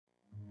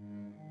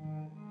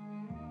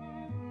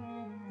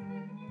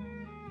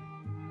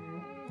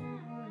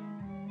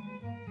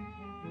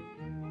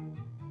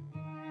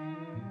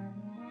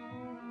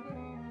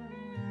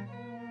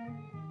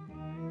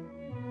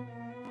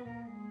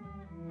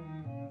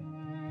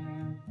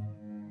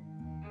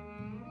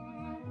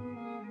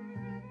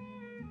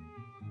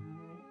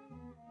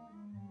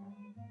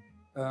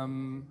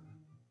Um,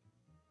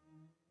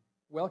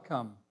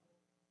 Welcome,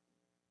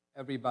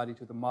 everybody,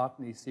 to the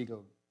Martin E.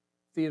 Segal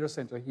Theater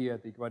Center here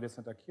at the Graduate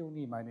Center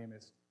CUNY. My name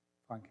is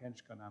Frank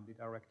Henschke, and I'm the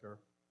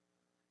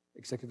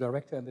executive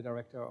director, and the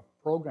director of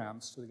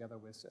programs, together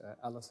with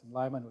Alison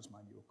Lyman, who's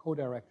my new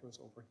co-directors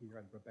over here,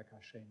 and Rebecca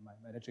Shane, my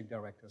managing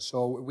director.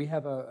 So we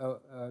have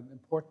an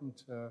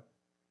important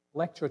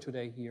lecture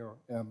today here,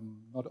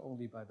 not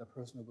only by the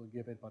person who will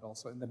give it, but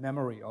also in the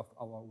memory of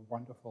our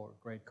wonderful,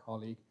 great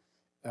colleague,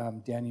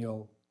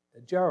 Daniel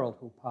Gerould,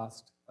 who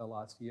passed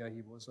last year.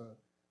 He was a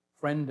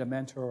friend, a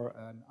mentor,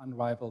 an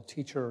unrivaled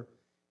teacher,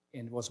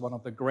 and was one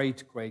of the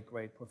great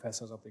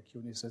professors of the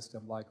CUNY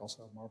system, like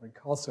also Marvin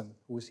Carlson,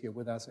 who is here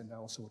with us. And I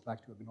also would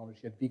like to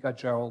acknowledge Jadwiga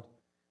Gerould,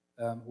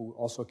 who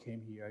also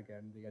came here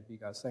again.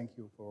 Jadwiga, thank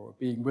you for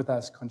being with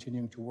us,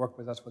 continuing to work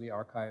with us for the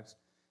archives,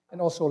 and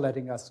also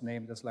letting us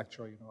name this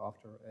lecture,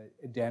 after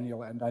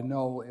Daniel. And I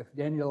know if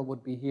Daniel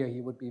would be here,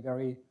 he would be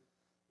very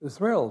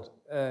thrilled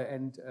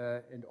and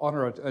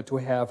honored to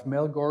have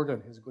Mel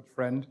Gordon, his good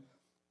friend,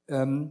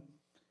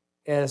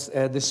 as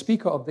the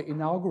speaker of the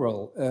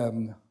inaugural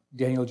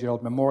Daniel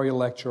Gerould Memorial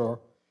Lecture.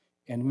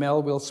 And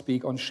Mel will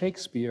speak on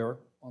Shakespeare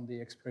on the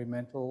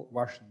experimental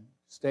Russian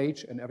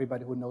stage. And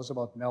everybody who knows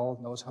about Mel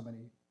knows how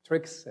many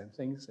tricks and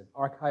things and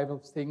archival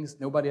things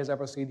nobody has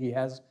ever seen he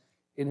has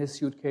in his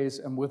suitcase.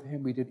 And with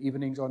him, we did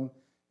evenings on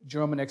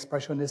German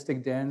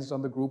expressionistic dance,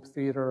 on the group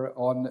theater,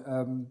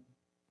 on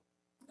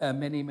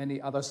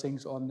many other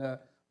things, on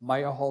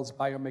Meyerhold's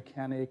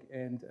biomechanic.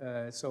 And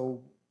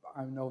so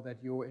I know that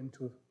you're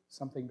into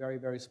something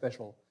very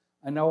special.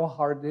 I know how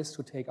hard it is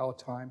to take our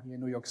time here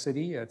in New York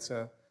City. It's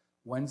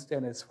Wednesday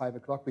and it's 5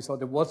 o'clock. We thought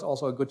it was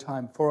also a good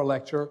time for a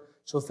lecture.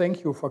 So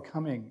thank you for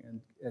coming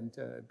and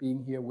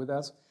being here with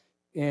us.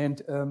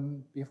 And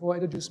before I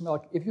introduce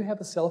Mel, if you have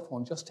a cell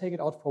phone, just take it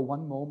out for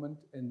one moment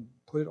and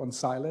put it on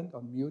silent,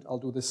 on mute. I'll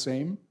do the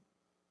same.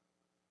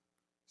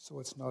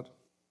 So it's not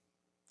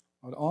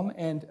on.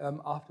 And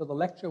after the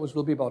lecture, which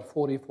will be about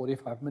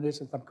 45 minutes,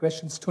 and some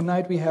questions.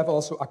 Tonight we have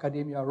also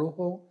Akademia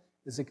Ruchu,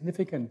 the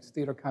significant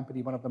theater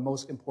company, one of the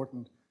most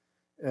important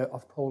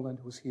of Poland,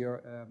 who's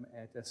here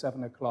at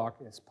 7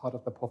 o'clock as part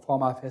of the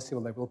Performa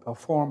Festival. They will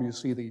perform. You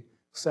see the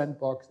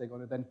sandbox they're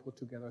going to then put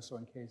together, so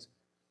in case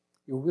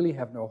you really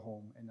have no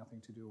home and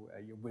nothing to do,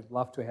 you would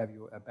love to have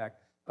you back.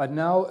 But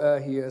now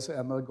here's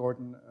Mel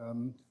Gordon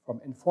from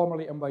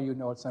informally NYU,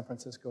 now at San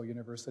Francisco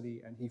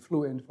University, and he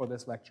flew in for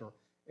this lecture.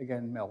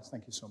 Again, Mel,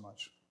 thank you so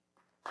much.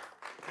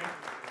 Thank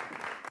you.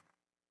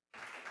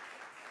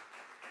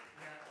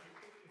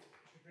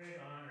 It's a great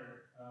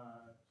honor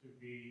to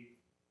be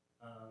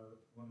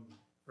one of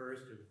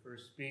the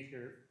first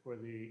speaker for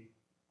the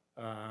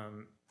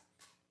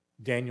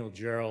Daniel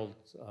Gerould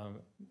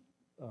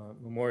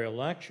Memorial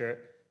Lecture.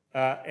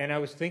 And I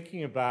was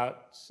thinking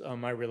about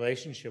my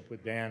relationship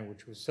with Dan,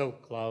 which was so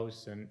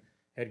close and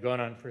had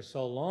gone on for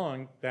so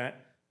long,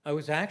 that I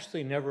was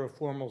actually never a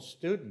formal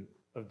student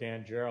of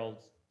Dan Gerould.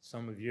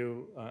 Some of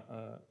you,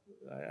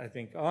 I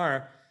think,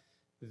 are.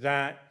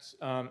 That,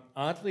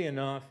 oddly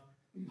enough,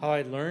 how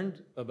I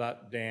learned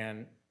about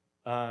Dan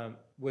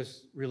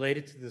was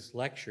related to this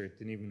lecture. It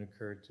didn't even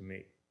occur to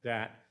me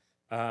that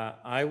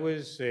I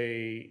was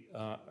a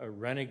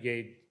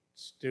renegade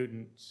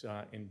student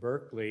in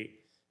Berkeley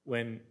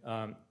when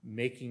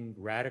making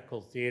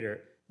radical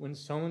theater, when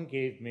someone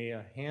gave me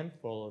a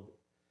handful of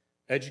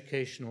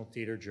educational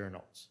theater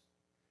journals.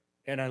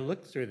 And I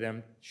looked through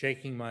them,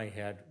 shaking my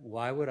head.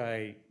 What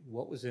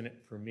was in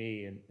it for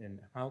me, and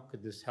how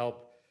could this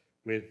help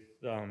with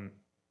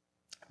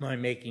my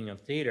making of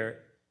theater?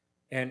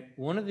 And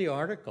one of the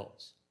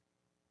articles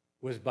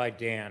was by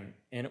Dan,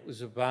 and it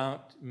was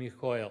about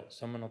Mikhail,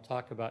 someone I'll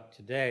talk about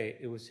today.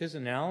 It was his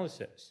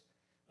analysis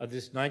of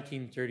this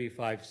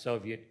 1935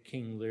 Soviet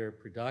King Lear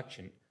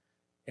production.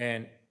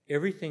 And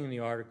everything in the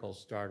article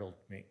startled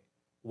me.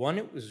 One,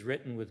 it was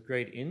written with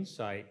great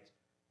insight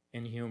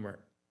and humor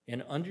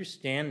and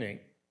understanding,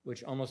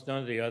 which almost none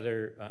of the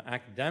other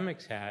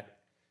academics had,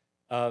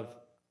 of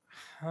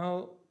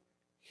how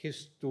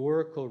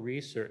historical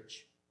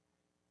research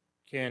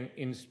can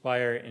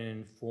inspire and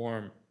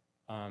inform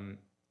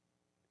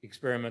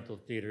experimental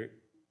theater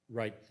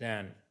right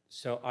then.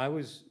 So I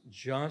was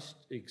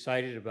just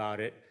excited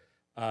about it.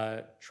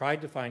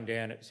 Tried to find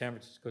Dan at San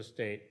Francisco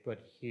State, but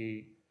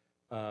he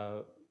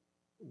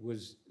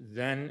was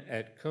then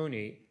at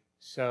CUNY.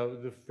 So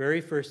the very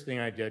first thing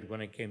I did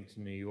when I came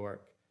to New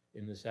York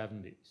in the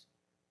 70s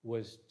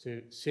was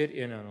to sit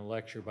in on a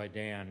lecture by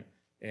Dan,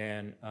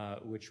 and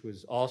which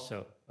was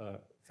also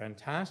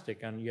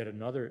fantastic on yet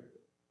another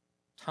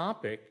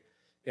topic,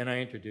 and I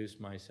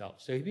introduced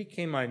myself. So he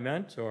became my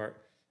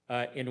mentor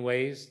in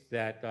ways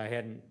that I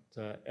hadn't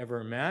ever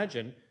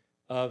imagined,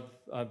 of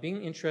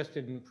being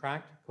interested in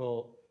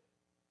practical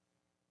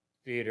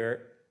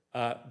theater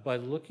by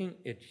looking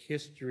at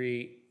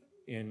history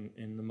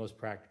in the most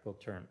practical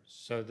terms.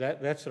 So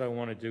that's what I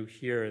want to do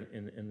here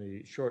in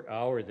the short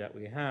hour that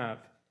we have.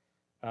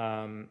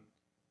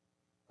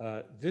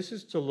 This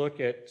is to look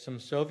at some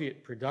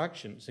Soviet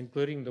productions,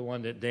 including the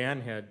one that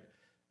Dan had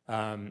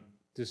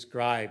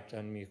described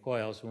on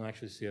Michoels. We'll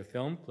actually see a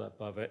film clip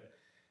of it.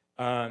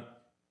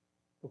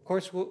 Of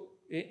course,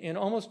 in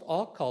almost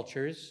all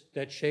cultures,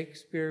 that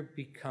Shakespeare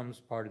becomes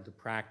part of the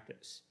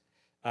practice.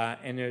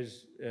 And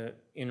there's,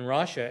 in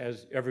Russia,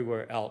 as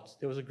everywhere else,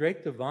 there was a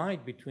great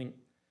divide between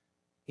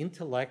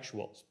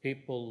intellectuals,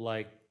 people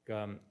like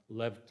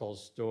Lev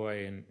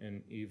Tolstoy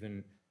and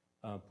even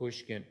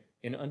Pushkin,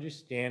 in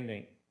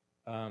understanding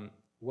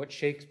what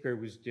Shakespeare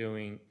was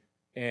doing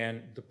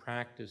and the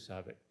practice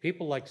of it.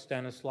 People like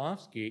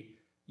Stanislavski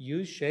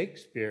used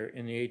Shakespeare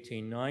in the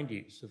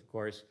 1890s, of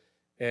course,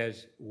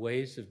 as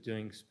ways of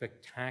doing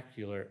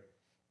spectacular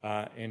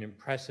and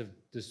impressive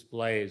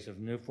displays of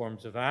new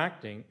forms of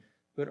acting,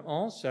 but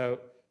also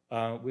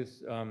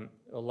with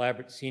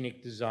elaborate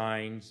scenic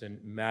designs and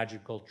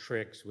magical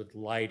tricks with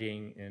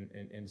lighting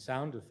and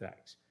sound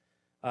effects.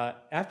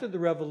 After the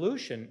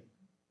Revolution,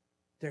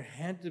 there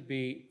had to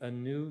be a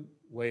new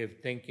way of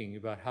thinking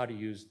about how to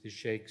use the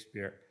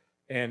Shakespeare.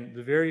 And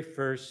the very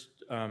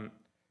first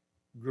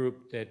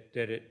group that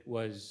did it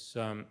was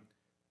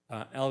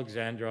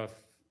Alexander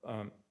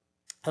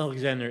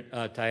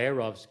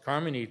Tyerov's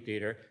Carmody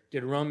Theater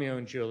did Romeo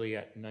and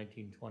Juliet in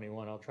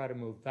 1921. I'll try to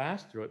move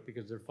fast through it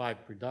because there are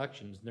 5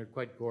 productions and they're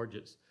quite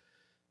gorgeous.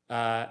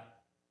 Tyerov's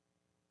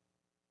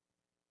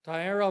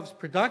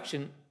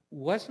production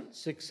wasn't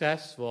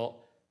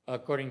successful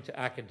according to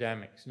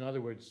academics. In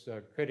other words,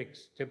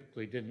 critics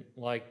typically didn't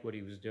like what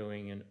he was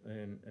doing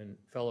and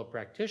fellow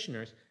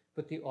practitioners,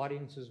 but the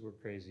audiences were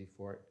crazy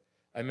for it.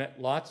 I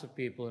met lots of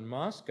people in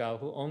Moscow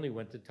who only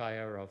went to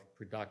Tyerov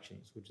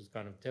productions, which is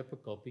kind of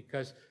typical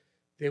because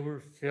they were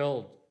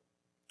filled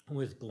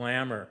with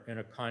glamour and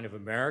a kind of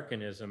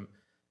Americanism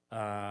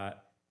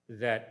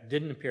that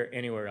didn't appear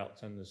anywhere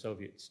else on the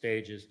Soviet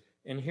stages.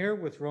 And here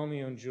with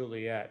Romeo and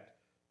Juliet,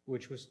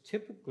 which was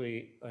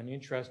typically an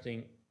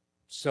interesting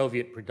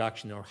Soviet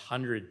production, there were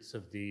hundreds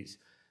of these,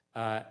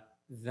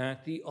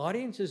 that the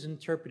audiences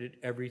interpreted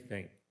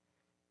everything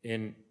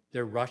in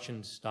their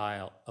Russian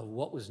style of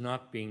what was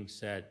not being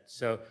said.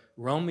 So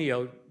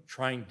Romeo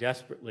trying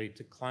desperately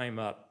to climb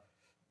up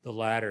the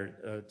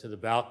ladder to the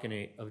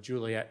balcony of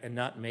Juliet and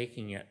not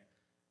making it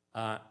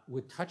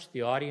would touch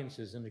the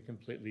audiences in a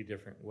completely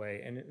different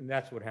way. And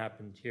that's what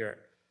happened here.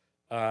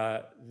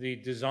 The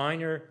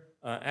designer,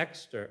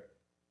 Exter,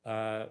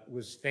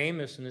 was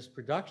famous in this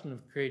production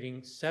of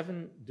creating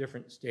 7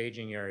 different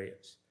staging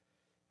areas.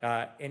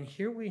 And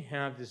here we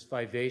have this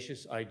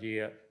vivacious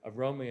idea of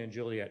Romeo and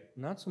Juliet,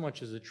 not so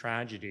much as a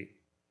tragedy,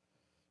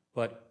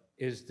 but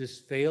is this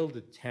failed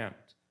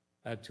attempt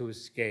to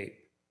escape,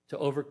 to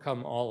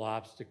overcome all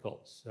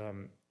obstacles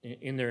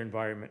in their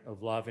environment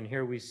of love. And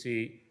here we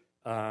see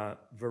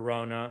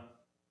Verona,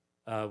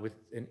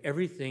 and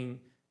everything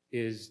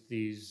is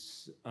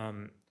these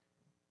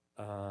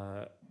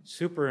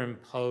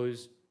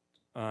superimposed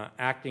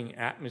acting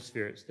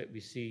atmospheres that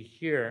we see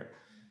here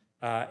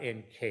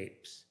in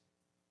capes.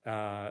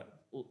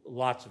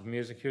 Lots of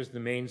music. Here's the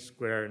main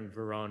square in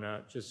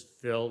Verona, just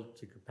filled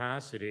to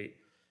capacity.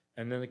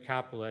 And then the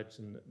Capulets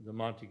and the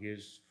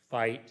Montagues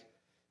fight.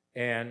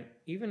 And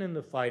even in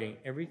the fighting,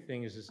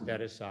 everything is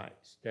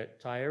aestheticized.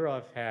 That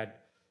Tyrov had,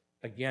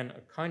 again,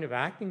 a kind of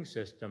acting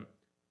system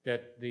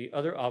that the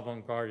other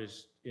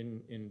avant-gardists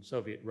in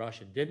Soviet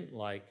Russia didn't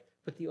like,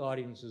 but the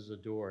audiences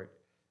adored.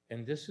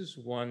 And this is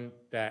one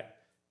that,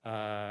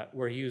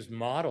 where he used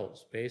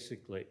models,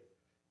 basically,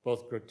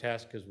 both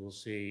grotesque, as we'll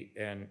see,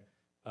 and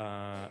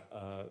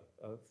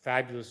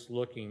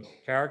fabulous-looking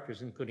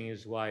characters, including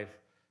his wife,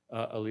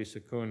 Elisa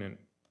Kunin.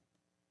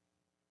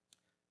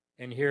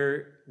 And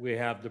here we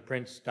have the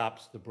prince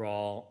stops the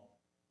brawl.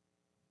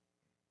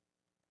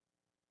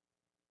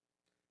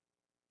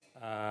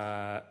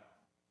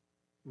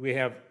 We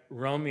have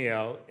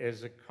Romeo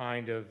as a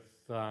kind of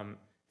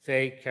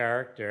fake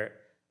character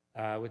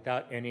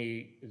without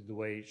any, the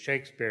way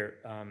Shakespeare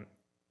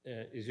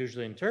is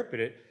usually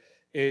interpreted,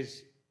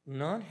 is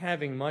not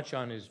having much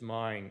on his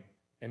mind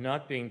and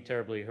not being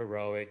terribly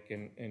heroic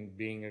and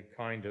being a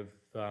kind of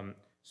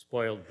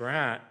spoiled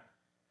brat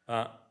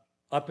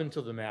up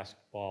until the masked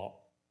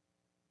ball.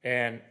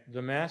 And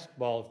the masked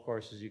ball, of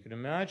course, as you can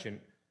imagine,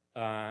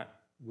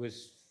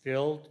 was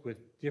filled with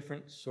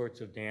different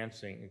sorts of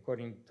dancing.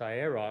 According to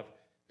Tyrov,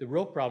 the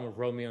real problem of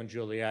Romeo and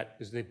Juliet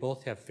is they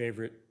both have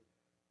favorite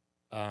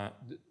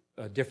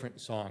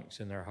different songs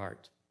in their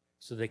heart.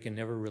 So they can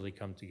never really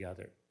come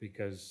together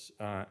because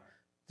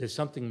there's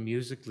something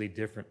musically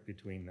different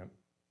between them.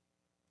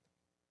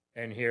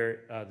 And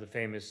here, the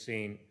famous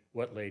scene,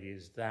 "What lady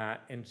is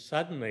that?" And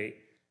suddenly,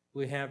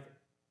 we have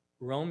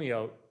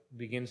Romeo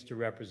begins to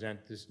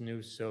represent this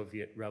new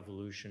Soviet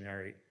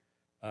revolutionary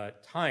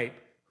type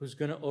who's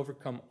going to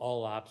overcome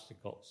all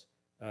obstacles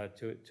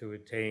to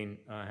attain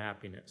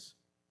happiness.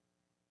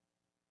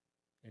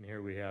 And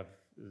here we have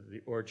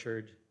the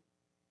orchard.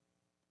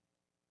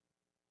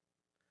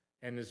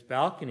 And this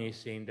balcony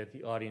scene that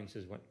the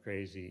audiences went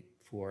crazy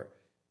for,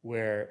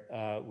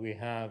 where we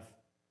have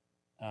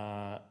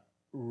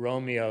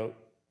Romeo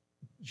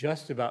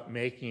just about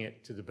making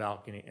it to the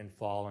balcony and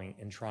falling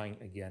and trying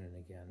again and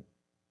again.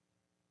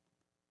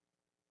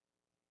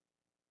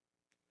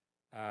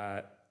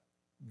 the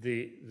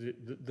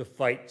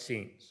fight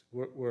scenes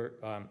were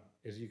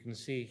as you can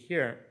see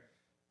here,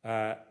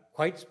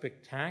 quite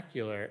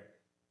spectacular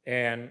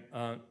and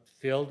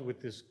filled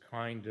with this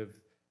kind of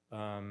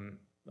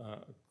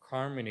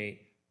harmony,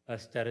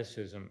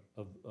 aestheticism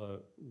of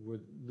where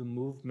the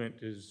movement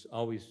is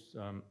always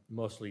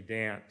mostly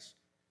dance.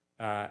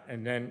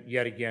 And then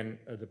yet again,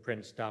 the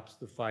prince stops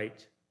the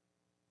fight.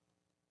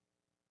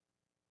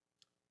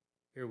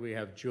 Here we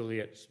have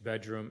Juliet's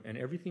bedroom, and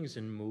everything's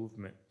in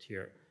movement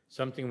here.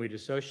 Something we'd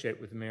associate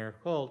with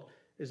Gerould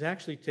is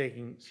actually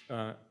taking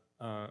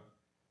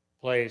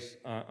place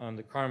on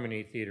the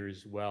Carmody Theater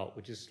as well,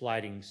 which is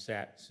sliding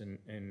sets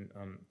and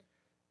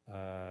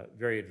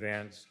very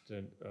advanced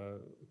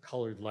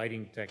colored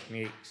lighting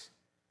techniques.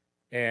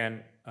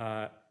 And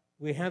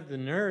we have the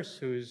nurse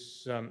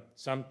who's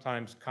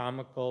sometimes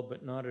comical,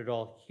 but not at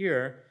all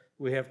here.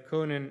 We have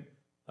Conan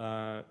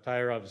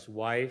Tyrov's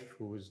wife,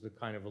 who was the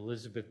kind of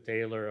Elizabeth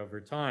Taylor of her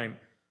time,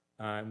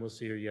 and we'll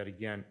see her yet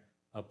again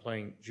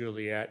playing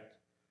Juliet.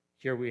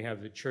 Here we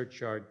have the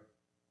churchyard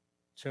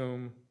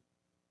tomb,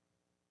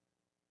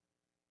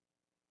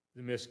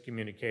 the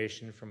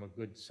miscommunication from a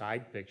good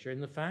side picture,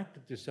 and the fact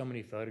that there's so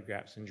many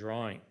photographs and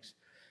drawings.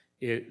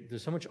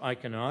 There's so much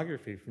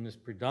iconography from this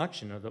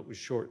production, although it was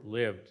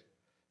short-lived,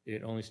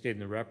 it only stayed in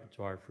the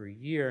repertoire for a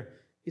year,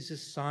 is a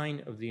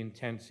sign of the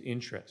intense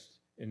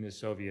interest in the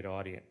Soviet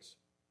audience.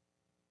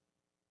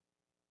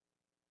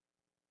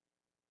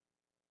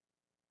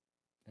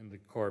 And the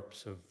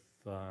corpse of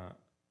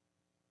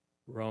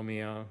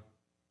Romeo,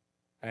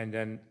 and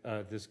then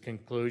this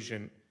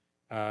conclusion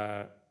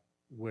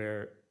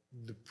where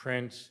the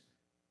prince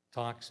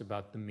talks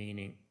about the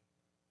meaning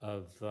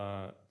of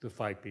the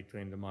fight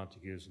between the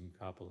Montagues and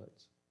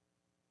Capulets.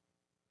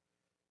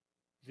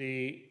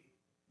 The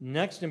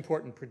next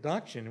important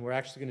production, we're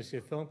actually going to see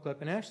a film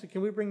clip, and actually,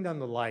 can we bring down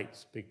the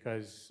lights,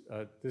 because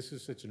this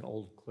is such an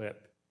old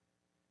clip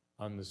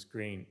on the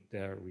screen.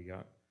 There we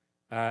go.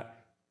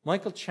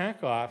 Michael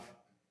Chekhov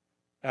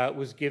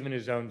was given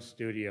his own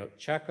studio.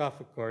 Chekhov,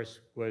 of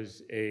course,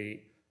 was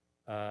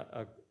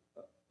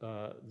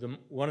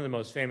one of the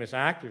most famous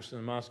actors in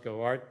the Moscow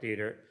Art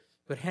Theater,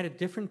 but had a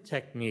different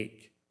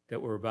technique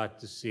that we're about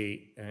to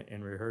see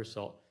in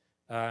rehearsal.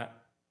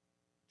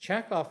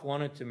 Chekhov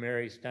wanted to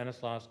marry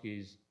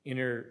Stanislavski's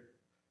inner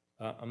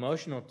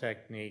emotional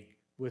technique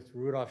with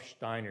Rudolf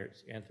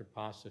Steiner's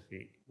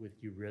anthroposophy,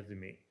 with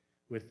eurythmy,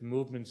 with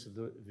movements of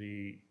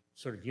the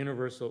sort of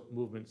universal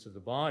movements of the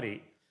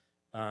body,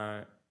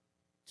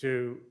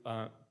 to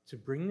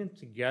bring them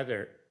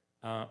together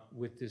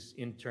with this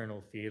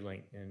internal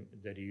feeling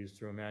that he used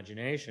through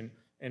imagination.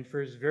 And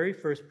for his very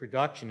first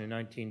production in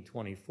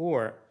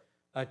 1924,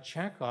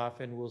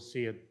 Chekhov, and we'll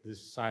see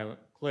this silent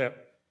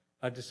clip,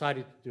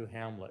 decided to do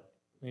Hamlet.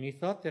 And he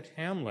thought that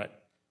Hamlet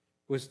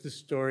was the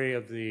story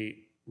of the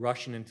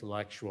Russian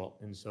intellectual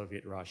in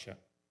Soviet Russia,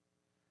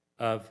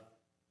 of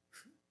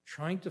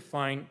trying to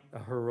find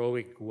a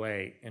heroic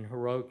way, and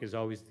heroic is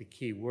always the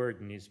key word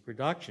in these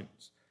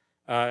productions.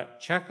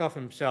 Chekhov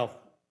himself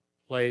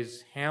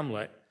plays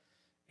Hamlet,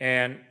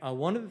 and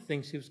one of the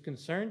things he was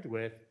concerned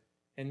with,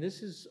 and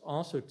this is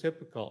also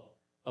typical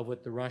of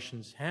what the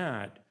Russians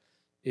had,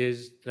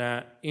 is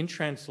that in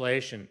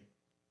translation,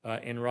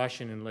 in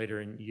Russian and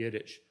later in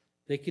Yiddish,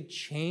 they could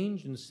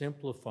change and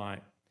simplify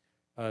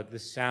the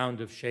sound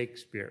of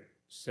Shakespeare,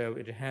 so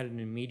it had an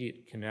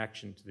immediate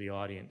connection to the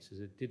audience, as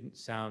it didn't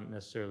sound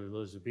necessarily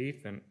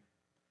Elizabethan.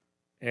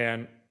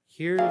 And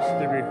here's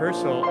the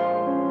rehearsal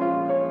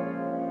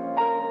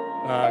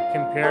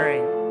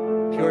comparing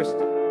pure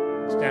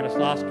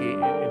Stanislavski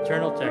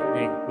internal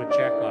technique with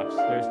Chekhov's.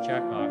 There's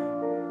Chekhov.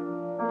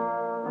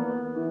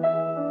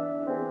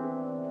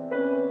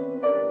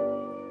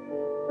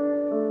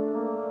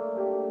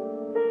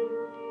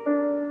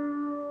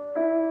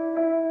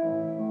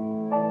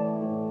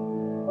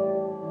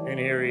 And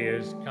here he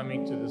is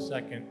coming to the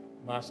second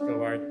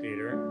Moscow Art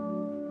Theater.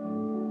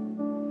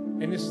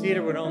 And this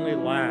theater would only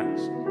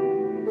last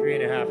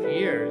 3.5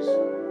 years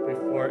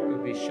before it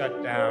would be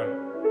shut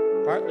down,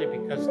 partly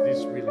because of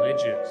these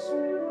religious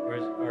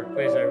or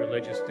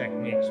quasi-religious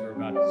techniques we're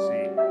about to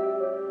see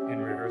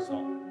in rehearsal.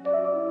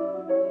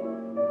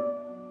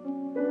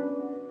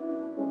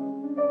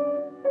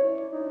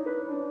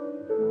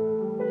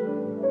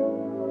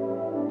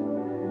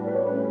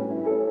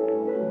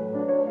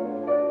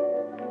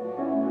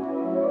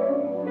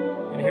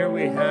 And here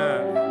we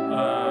have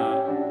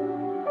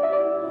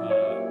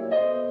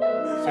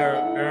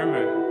Sarah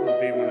Berman, who will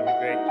be one of the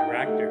great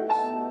directors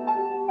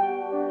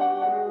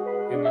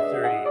in the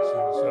 30s in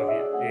the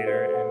Soviet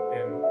theater, and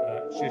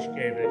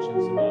Shishkevich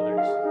and some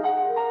others.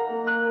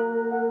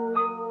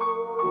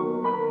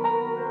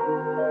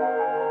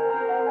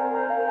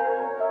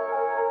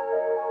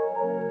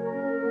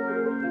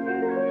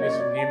 This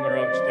is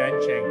Nemirovich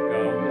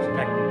Danchenko, who's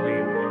technically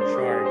in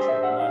charge of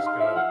the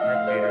Moscow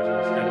Art Theaters,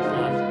 and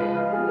Stanislavski.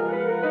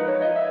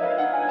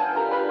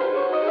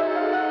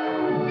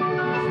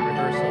 Here's the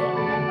rehearsal.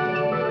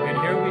 And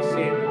here we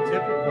see the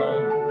typical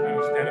kind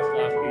of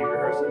Stanislavski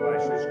rehearsal by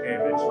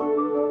Shishkevich.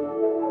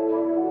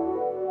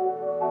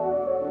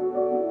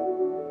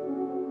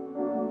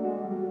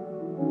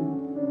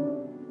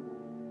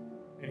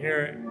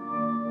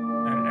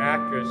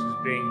 actress is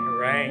being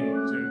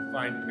harangued to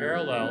find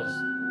parallels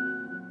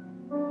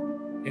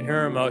in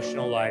her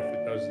emotional life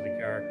with those of the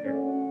character.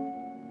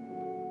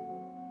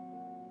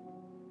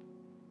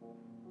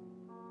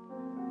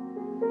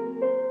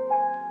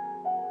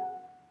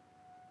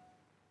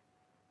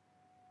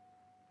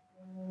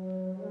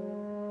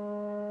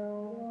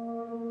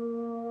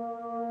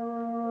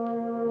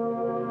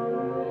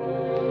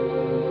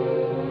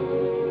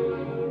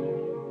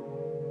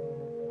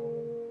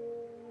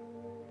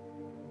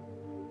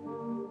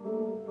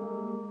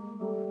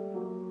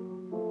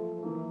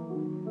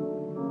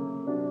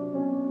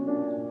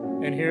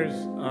 And here's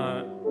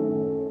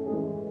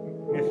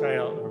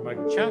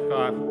Michael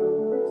Chekhov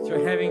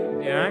having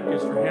the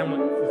actors for Hamlet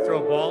to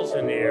throw balls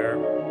in the air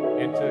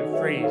and to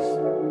freeze.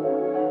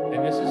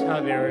 And this is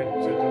how they're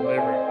to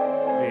deliver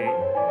the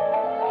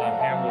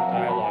Hamlet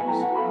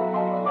dialogues.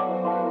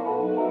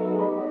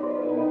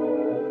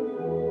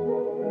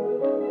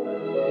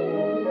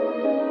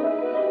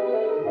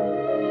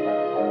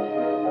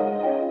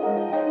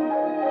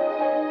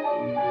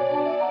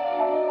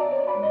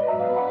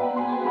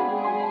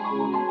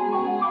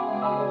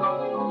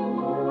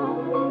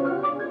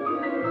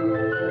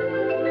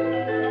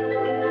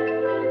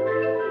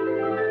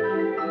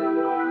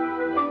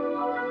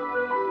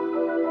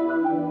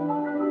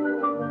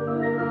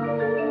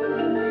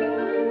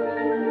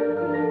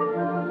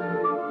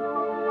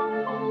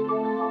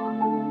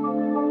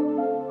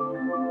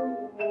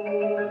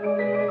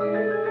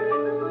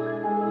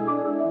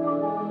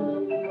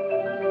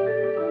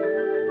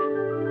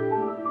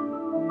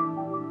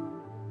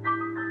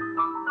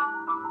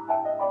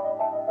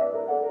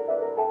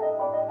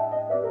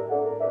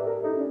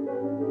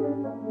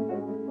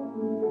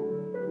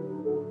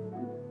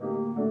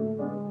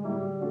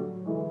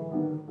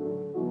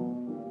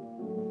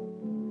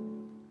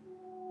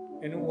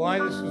 And why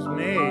this was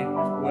made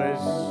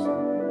was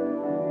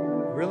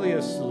really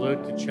a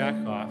salute to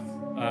Chekhov,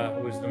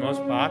 who was the most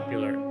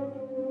popular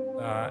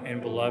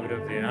and beloved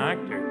of the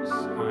actors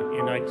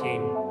in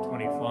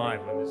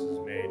 1925 when this was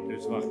made.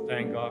 There's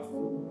Vakhtangov.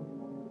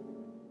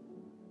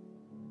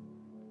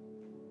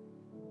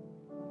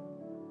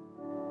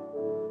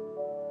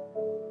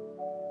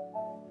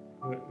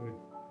 Who'd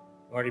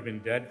already been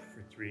dead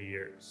for 3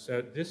 years.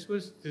 So this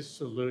was this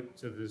salute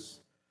to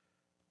this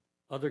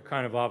other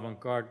kind of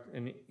avant-garde.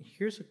 And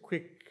here's a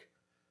quick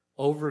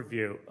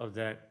overview of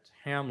that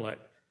Hamlet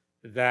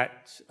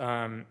that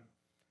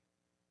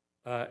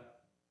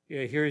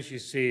here as you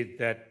see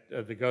that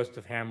the ghost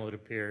of Hamlet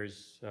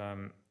appears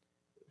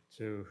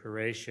to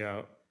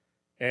Horatio.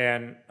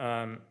 And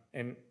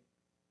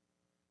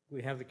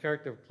we have the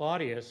character of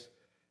Claudius,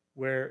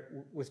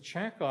 where with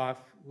Chekhov,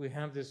 we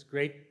have this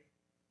great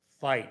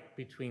fight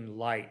between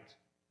light,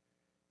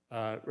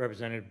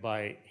 represented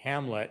by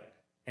Hamlet,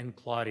 and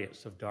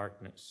Claudius of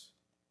darkness.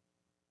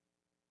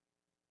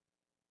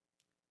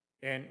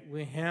 And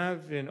we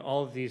have in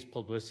all of these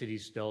publicity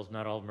stills,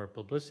 not all of them are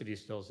publicity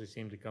stills, they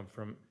seem to come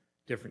from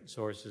different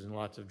sources and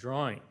lots of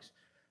drawings,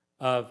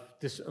 of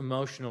this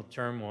emotional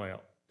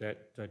turmoil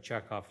that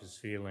Chekhov is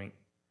feeling.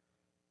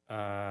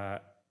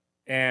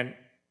 And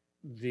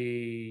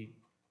the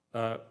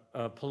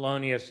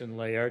Polonius and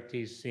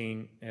Laertes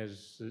scene,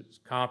 as it's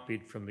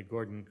copied from the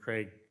Gordon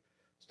Craig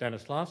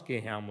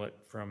Stanislavski Hamlet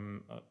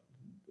from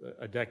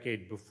a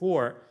decade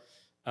before,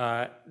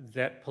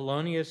 that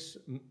Polonius,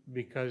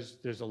 because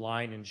there's a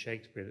line in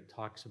Shakespeare that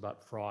talks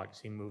about frogs,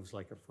 he moves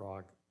like a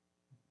frog.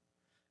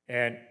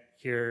 And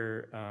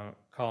here,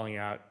 calling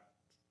out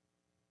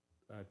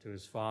to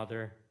his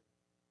father.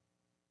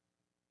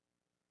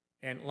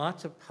 And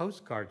lots of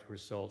postcards were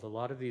sold. A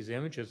lot of these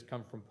images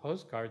come from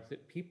postcards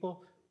that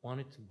people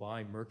wanted to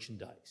buy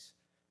merchandise,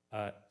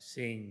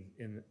 seeing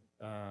in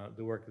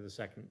the work of the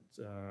second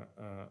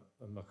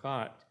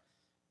Machat.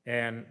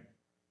 And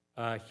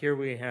here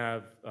we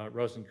have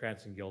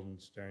Rosencrantz and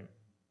Guildenstern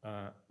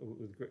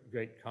with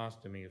great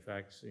costuming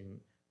effects in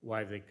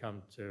why they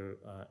come to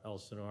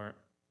Elsinore.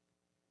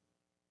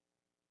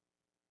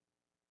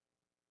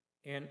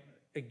 And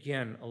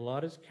again, a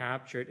lot is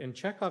captured. And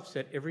Chekhov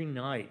said every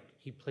night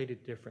he played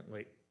it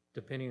differently,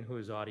 depending on who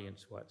his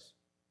audience was.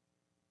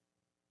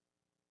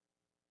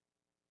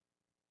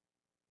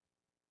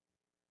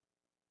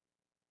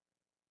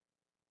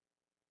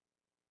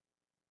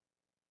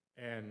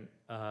 And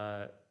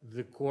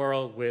the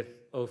quarrel with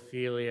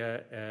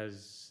Ophelia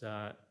as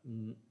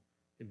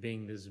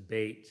being this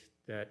bait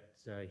that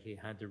he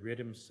had to rid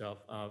himself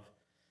of.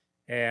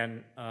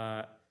 And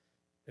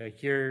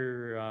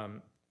here,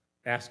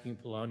 asking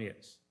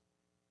Polonius,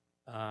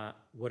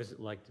 what is it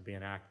like to be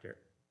an actor?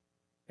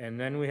 And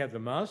then we have the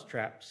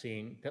mousetrap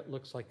scene that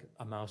looks like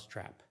a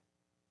mousetrap,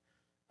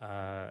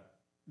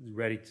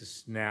 ready to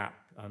snap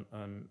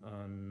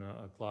on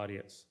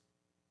Claudius.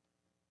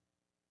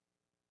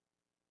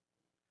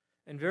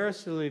 And Vera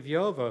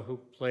Silivyova, who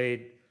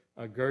played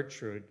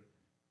Gertrude,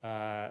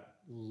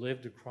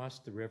 lived across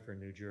the river in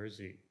New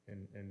Jersey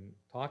and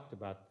talked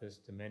about this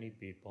to many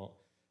people,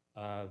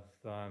 of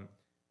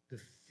the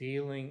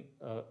feeling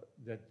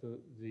that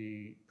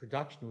the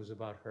production was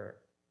about her,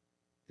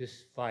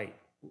 this fight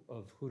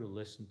of who to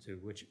listen to,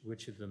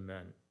 which of the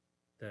men,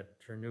 that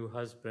her new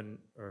husband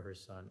or her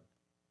son.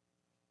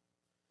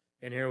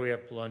 And here we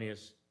have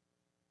Polonius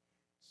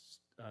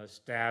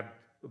stabbed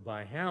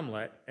by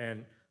Hamlet,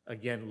 and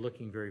again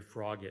looking very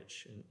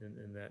froggish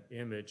in that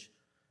image.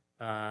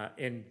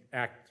 In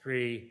Act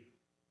 3,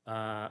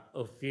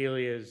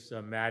 Ophelia's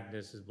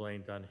madness is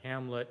blamed on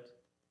Hamlet.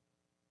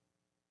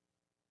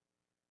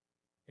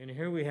 And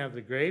here we have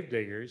the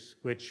Gravediggers,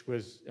 which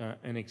was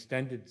an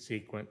extended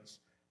sequence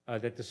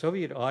that the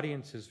Soviet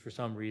audiences, for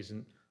some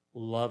reason,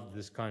 loved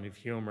this kind of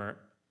humor.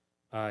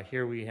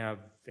 Here we have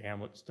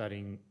Hamlet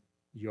studying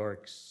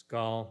Yorick's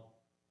skull.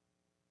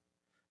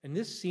 And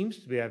this seems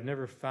to be, I've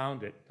never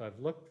found it, I've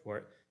looked for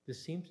it,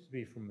 this seems to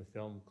be from a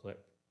film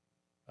clip,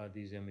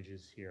 these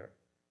images here,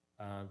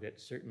 that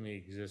certainly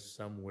exists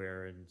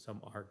somewhere in some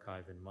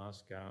archive in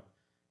Moscow.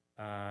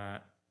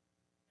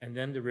 And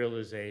then the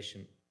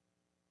realization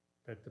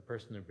that the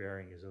person they're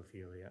burying is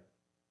Ophelia.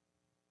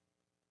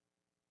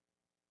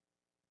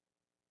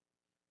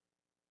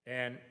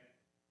 And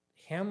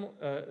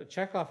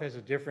Chekhov has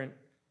a different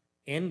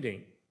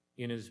ending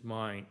in his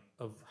mind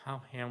of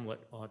how Hamlet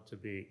ought to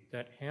be.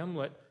 That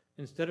Hamlet,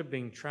 instead of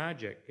being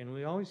tragic, and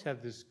we always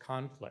have this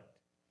conflict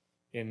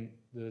in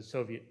the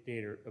Soviet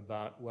theater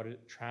about what a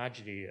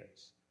tragedy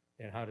is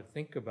and how to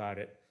think about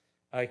it.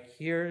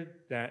 Here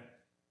that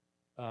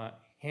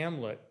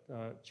Hamlet,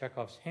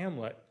 Chekhov's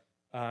Hamlet,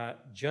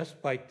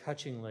 just by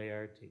touching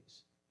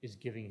Laertes is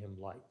giving him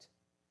light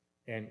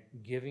and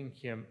giving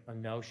him a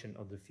notion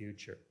of the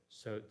future.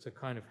 So it's a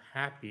kind of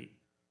happy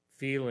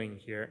feeling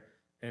here.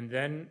 And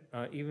then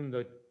even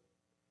though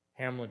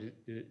Hamlet,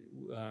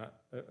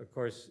 of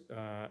course,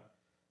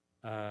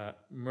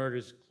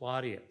 murders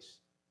Claudius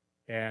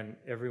and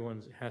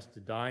everyone has to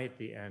die at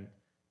the end,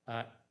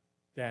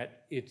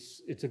 that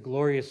it's a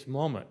glorious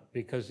moment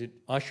because it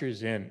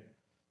ushers in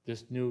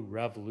this new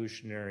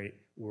revolutionary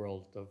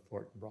world of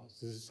Fortinbras.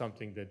 This is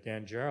something that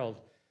Dan Gerould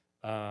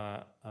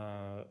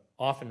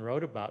often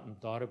wrote about and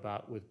thought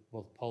about with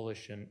both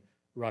Polish and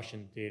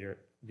Russian theater,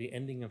 the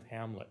ending of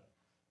Hamlet,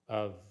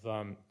 of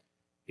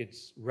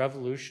its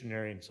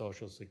revolutionary and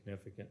social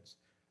significance.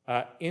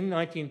 In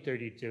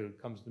 1932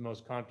 comes the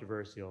most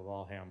controversial of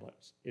all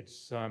Hamlets.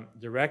 It's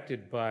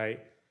directed by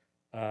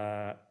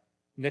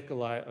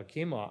Nikolai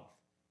Akimov,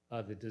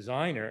 the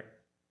designer,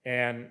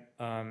 and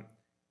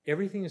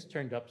everything is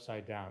turned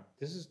upside down.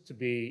 This is to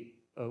be,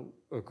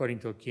 according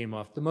to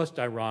Akimov, the most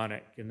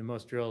ironic and the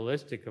most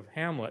realistic of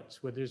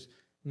Hamlets, where there's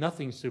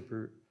nothing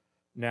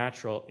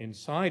supernatural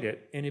inside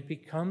it, and it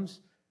becomes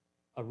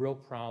a real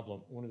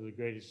problem, one of the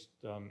greatest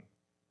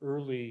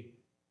early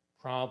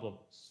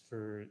problems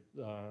for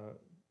the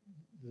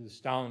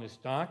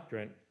Stalinist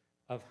doctrine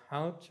of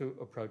how to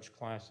approach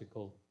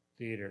classical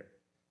theater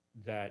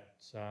that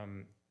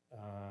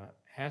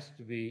has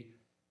to be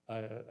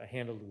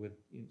handled with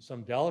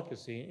some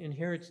delicacy. And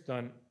here it's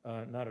done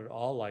not at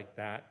all like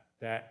that,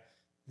 that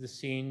the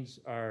scenes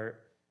are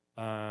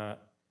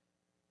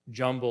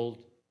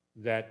jumbled,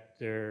 that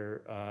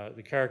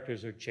the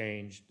characters are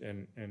changed,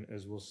 and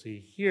as we'll see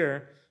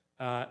here.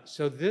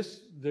 So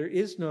there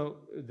is no,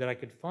 that I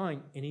could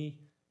find, any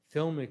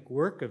filmic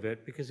work of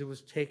it because it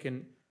was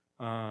taken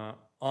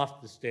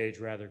off the stage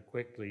rather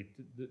quickly,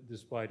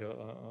 despite a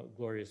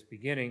glorious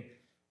beginning.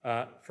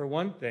 For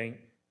one thing,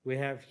 we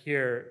have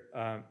here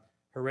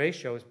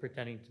Horatio is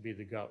pretending to be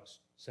the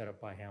ghost set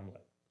up by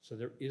Hamlet. So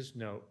there is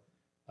no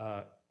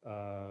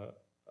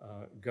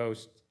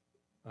ghost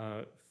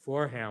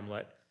for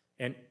Hamlet,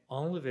 and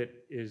all of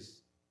it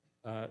is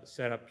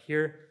set up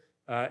here.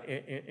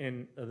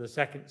 In the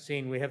second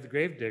scene, we have the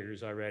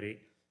Gravediggers already,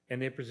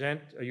 and they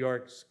present a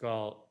Yorick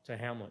skull to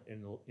Hamlet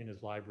in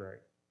his library.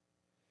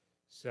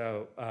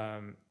 So,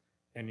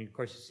 and of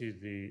course you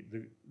see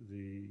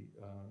the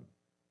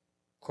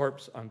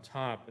corpse on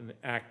top. In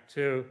Act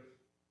 2,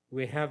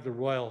 we have the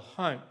royal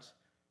hunt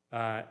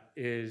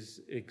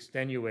is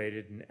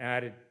extenuated and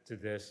added to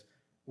this,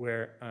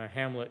 where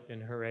Hamlet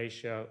and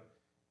Horatio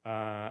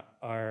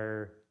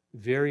are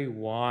very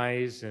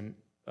wise and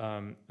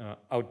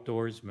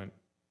outdoorsmen.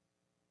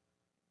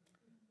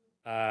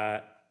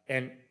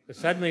 And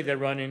suddenly they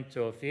run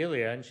into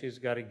Ophelia, and she's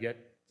got to get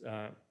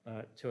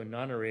to a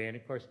nunnery. And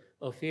of course,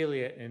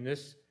 Ophelia in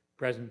this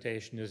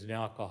presentation is an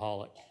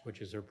alcoholic,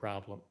 which is her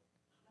problem.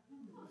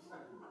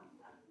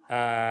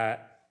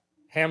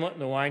 Hamlet in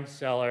the wine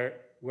cellar,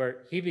 where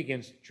he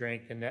begins to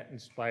drink, and that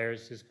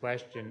inspires his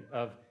question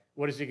of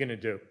what is he going to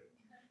do?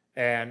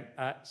 And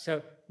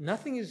so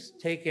nothing is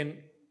taken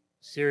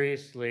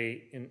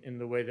seriously in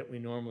the way that we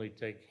normally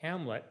take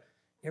Hamlet.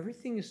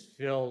 Everything is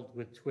filled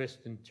with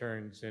twists and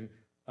turns and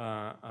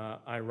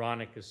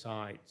ironic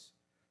asides.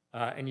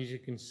 And as you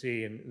can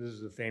see, and this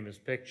is a famous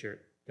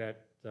picture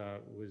that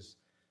was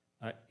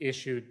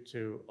issued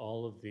to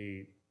all of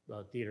the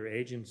theater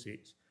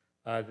agencies.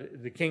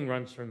 The king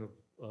runs from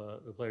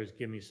the players,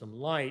 "Give me some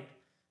light,"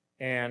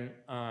 and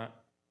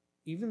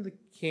even the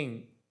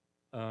king,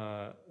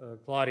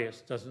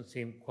 Claudius, doesn't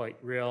seem quite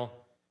real.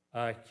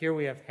 Here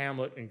we have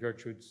Hamlet in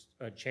Gertrude's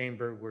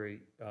chamber where he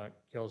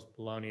kills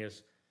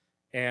Polonius,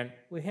 And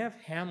we have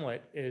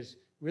Hamlet as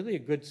really a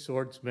good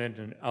swordsman,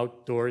 an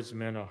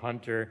outdoorsman, a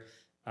hunter,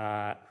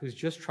 who's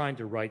just trying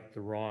to right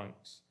the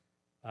wrongs.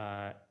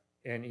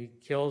 And he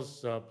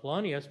kills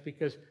Polonius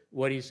because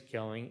what he's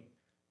killing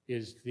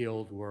is the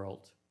old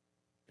world,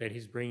 that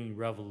he's bringing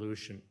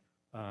revolution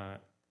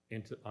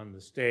on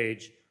the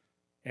stage.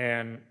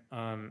 And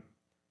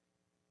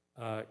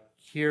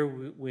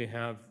here we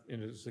have,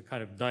 it's a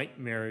kind of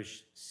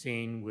nightmarish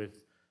scene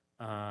with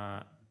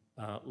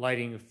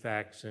lighting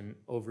effects and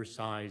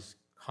oversized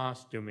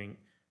costuming.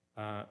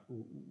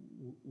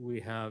 We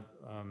have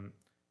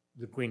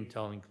the Queen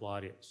telling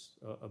Claudius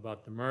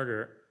about the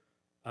murder.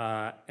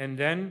 And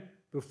then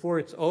before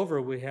it's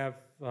over, we have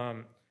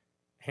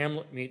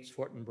Hamlet meets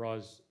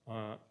Fortinbras's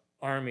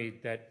army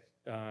that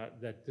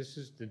this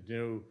is the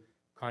new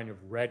kind of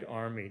red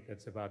army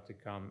that's about to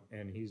come,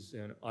 and he's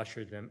going to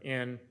usher them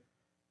in.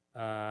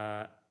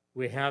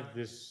 We have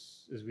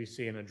this, as we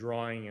see in a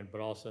drawing,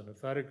 but also in a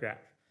photograph,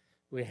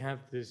 we have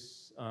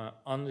this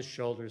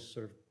on-the-shoulders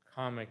sort of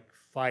comic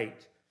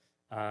fight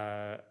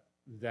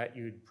that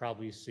you'd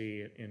probably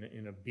see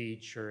in a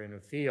beach or in a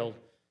field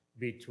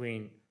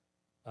between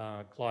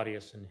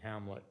Claudius and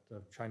Hamlet,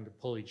 trying to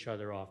pull each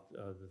other off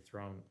the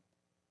throne.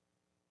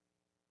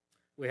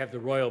 We have the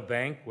royal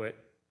banquet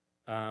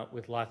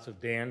with lots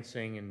of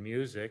dancing and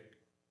music.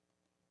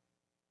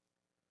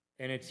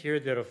 And it's here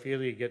that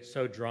Ophelia gets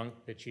so drunk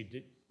that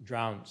she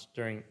drowns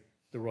during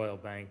the royal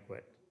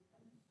banquet.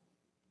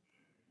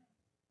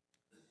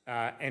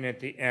 And at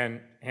the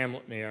end,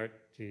 Hamlet and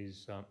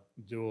Laertes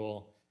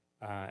duel,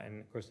 and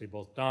of course they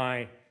both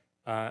die.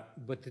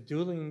 But the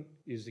dueling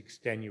is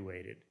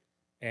extenuated.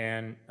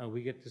 And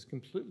we get this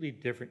completely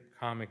different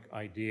comic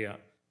idea.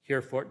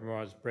 Here,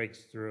 Fortinbras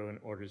breaks through and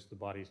orders the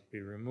bodies to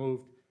be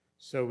removed.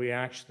 So we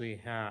actually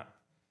have,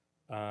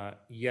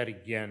 yet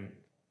again,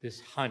 this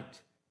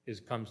hunt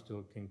comes to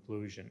a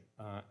conclusion.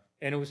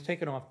 And it was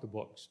taken off the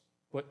books,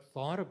 but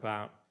thought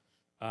about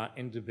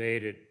and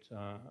debated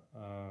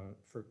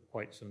for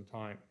quite some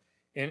time.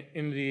 And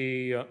in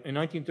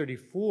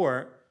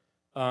 1934,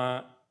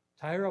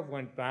 Tyrov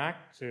went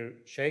back to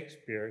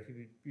Shakespeare.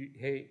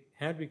 He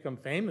had become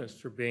famous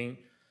for being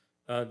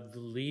the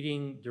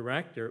leading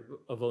director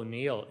of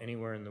O'Neill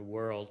anywhere in the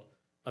world,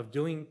 of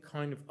doing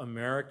kind of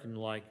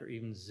American-like or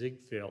even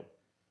Ziegfeld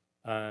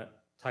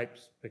type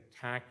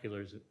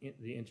spectaculars of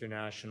the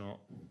international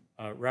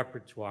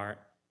repertoire.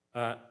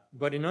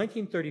 But in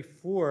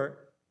 1934,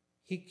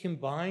 he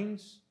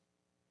combines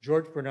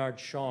George Bernard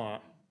Shaw,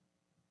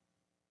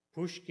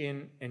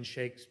 Pushkin, and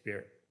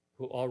Shakespeare,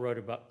 who all wrote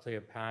about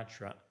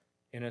Cleopatra,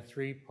 in a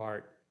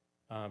three-part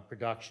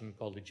production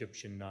called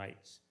Egyptian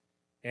Nights.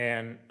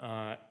 And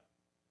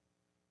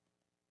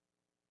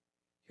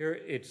here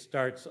it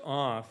starts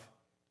off,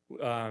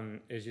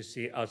 as you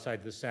see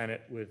outside the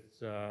Senate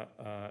with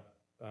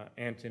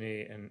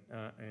Antony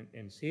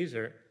and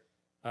Caesar,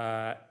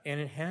 and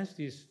it has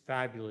these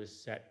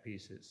fabulous set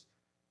pieces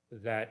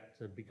that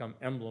become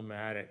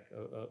emblematic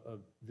of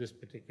this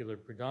particular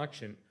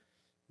production.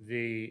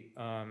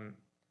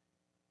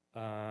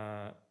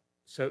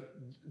 So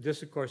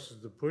this, of course, is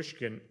the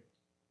Pushkin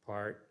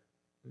part.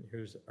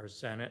 Here's our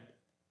Senate.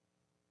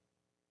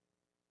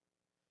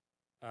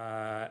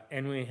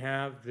 And we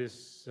have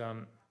this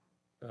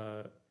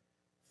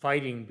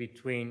fighting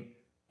between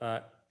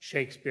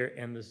Shakespeare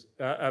and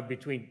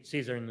between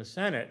Caesar and the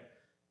Senate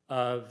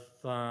of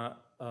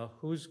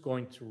who's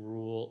going to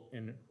rule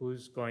and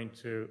who's going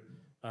to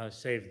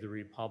save the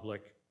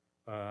Republic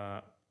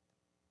by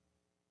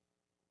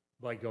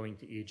going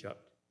to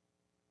Egypt.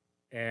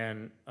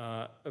 And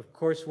of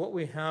course, what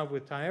we have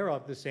with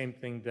Tyrov, the same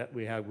thing that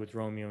we had with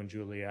Romeo and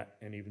Juliet,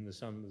 and even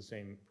some of the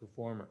same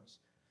performers.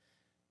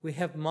 We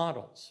have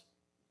models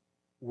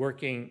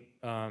working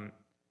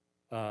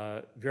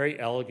very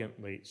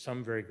elegantly,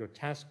 some very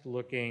grotesque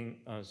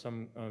looking,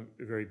 some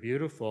very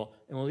beautiful.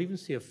 And we'll even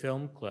see a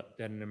film clip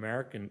that an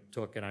American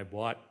took, and I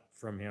bought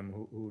from him,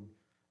 who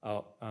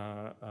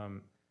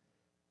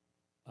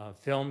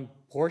filmed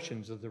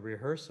portions of the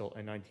rehearsal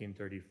in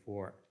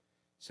 1934.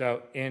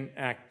 So in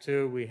Act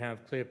 2, we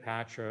have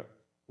Cleopatra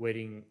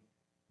waiting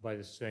by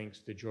the Sphinx,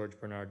 the George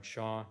Bernard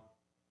Shaw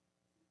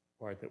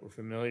part that we're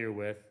familiar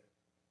with.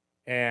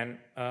 And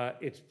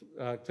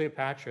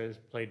Cleopatra is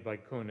played by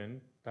Kunin,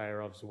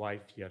 Tyarov's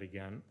wife yet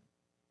again.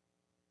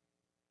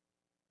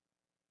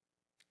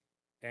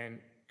 And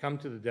come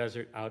to the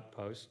desert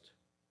outpost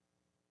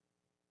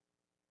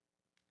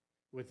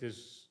with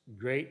this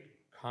great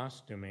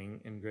costuming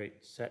and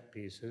great set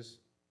pieces.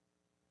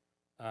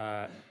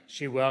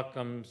 She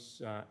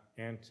welcomes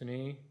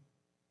Antony,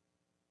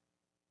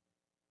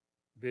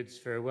 bids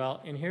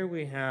farewell. And here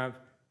we have,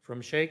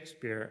 from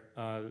Shakespeare,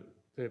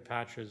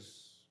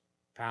 Cleopatra's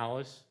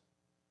palace,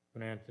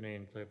 when Antony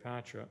and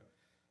Cleopatra,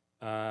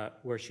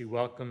 where she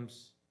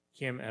welcomes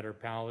him at her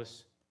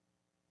palace.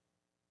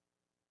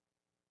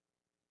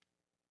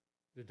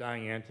 The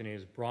dying Antony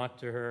is brought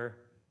to her.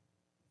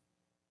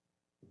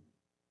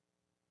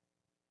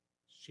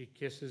 She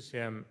kisses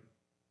him,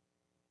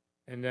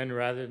 and then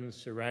rather than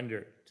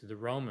surrender to the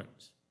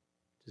Romans,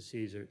 to to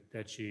Caesar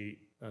that she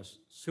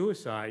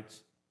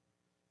suicides.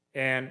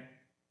 And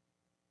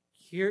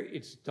here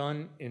it's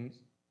done in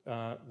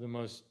the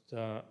most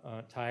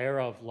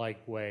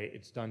Tairov-like way.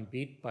 It's done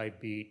beat by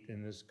beat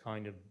in this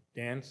kind of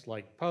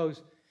dance-like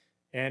pose.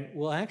 And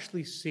we'll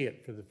actually see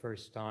it for the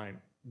first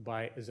time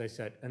by, as I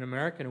said, an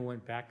American who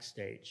went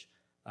backstage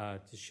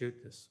to shoot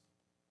this.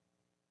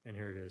 And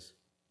here it is.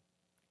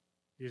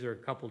 These are a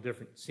couple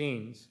different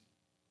scenes.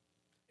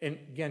 And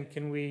again,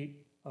 can we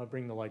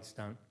bring the lights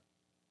down?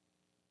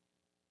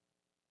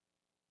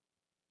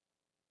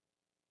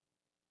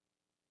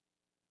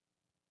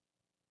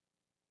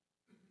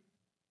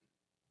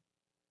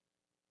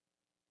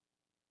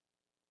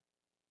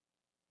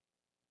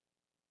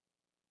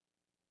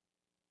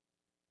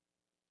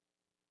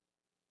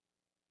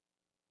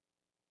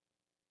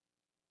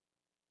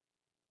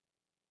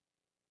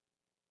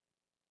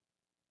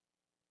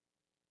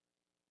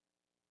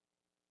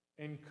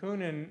 And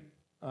Kunin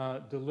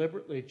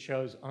deliberately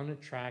chose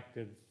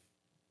unattractive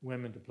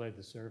women to play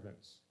the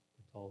servants,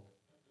 we're told.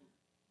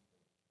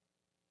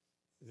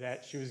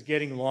 That she was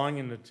getting long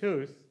in the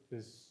tooth,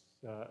 this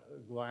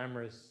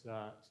glamorous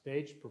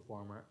stage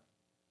performer.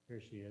 Here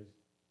she is.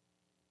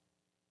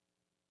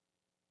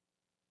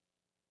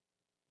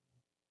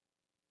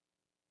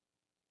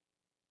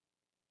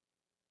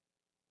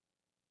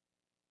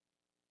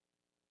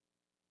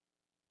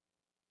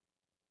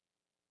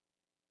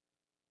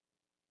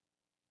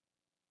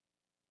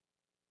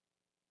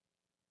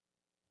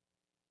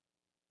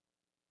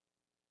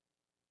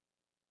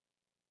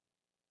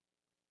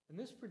 And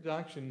this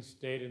production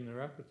stayed in the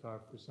repertoire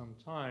for some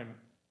time.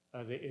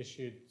 They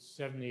issued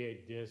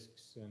 78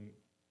 discs and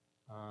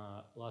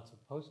lots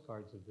of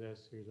postcards of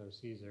this. Here's our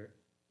Caesar.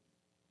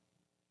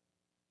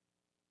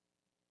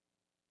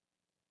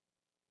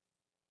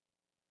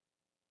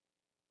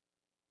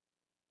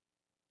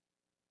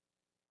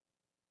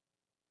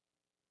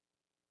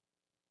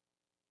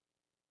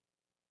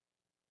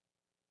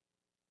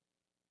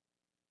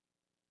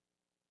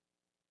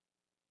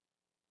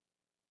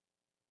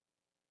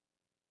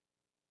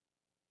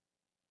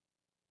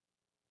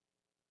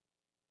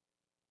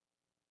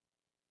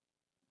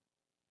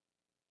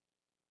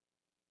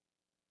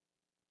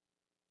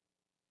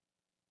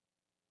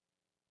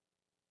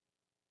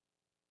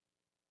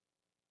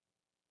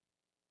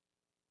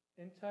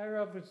 And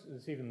Tyrov,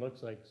 this even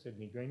looks like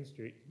Sydney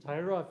Greenstreet.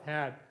 Tyrov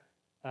had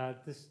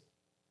this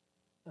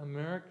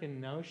American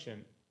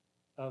notion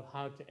of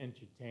how to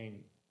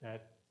entertain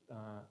that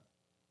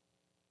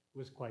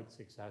was quite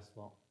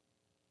successful.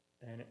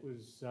 And it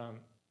was,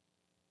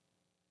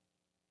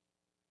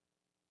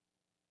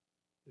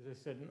 as I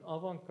said, an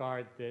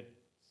avant-garde that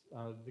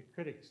the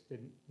critics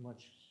didn't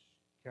much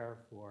care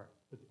for,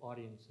 but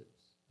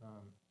audiences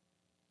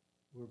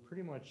were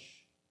pretty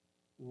much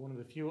one of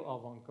the few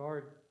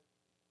avant-garde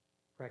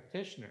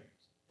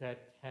practitioners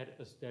that had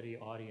a steady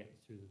audience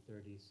through the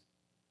 30s.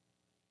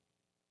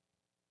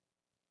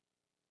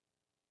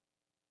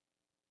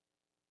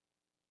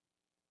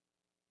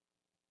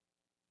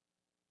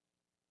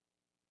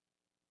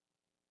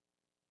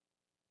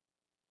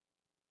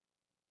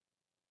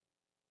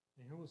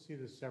 And here we'll see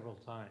this several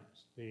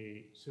times,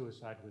 the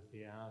suicide with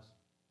the ass.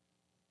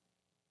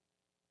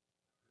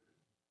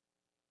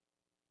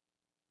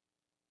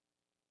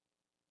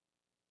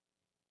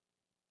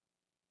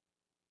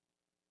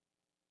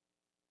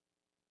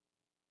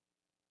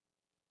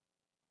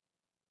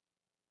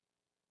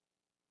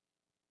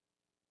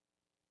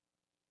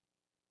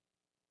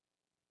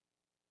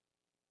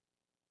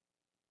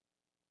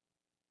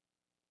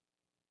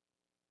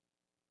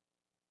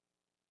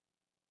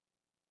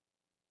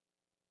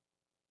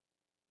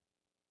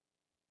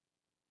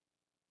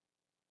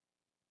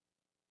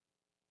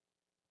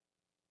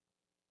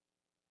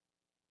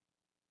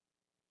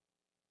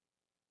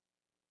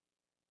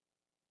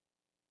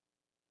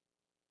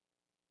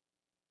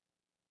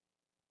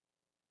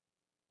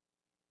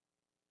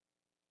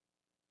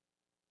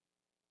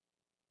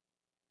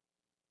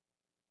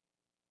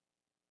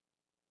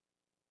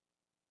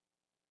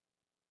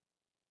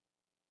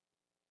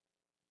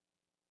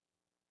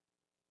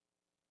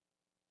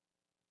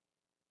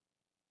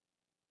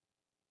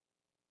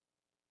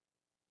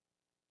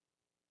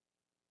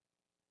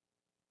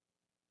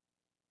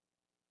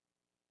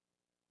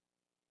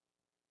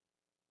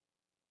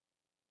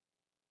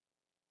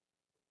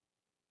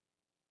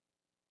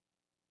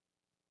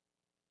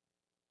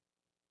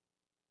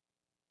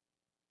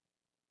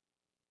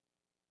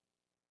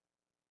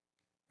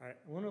 All right,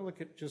 I want to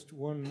look at just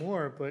one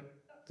more, but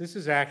this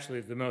is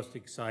actually the most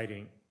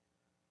exciting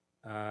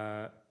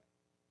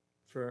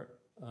for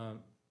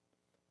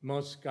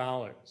most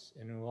scholars,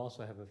 and who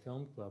also have a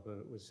film club of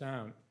it with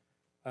sound.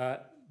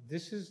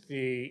 This is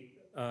the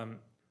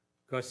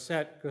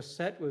Gosset.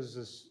 Gosset was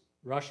this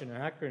Russian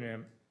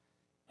acronym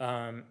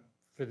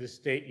for the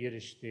State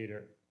Yiddish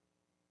Theater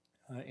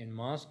in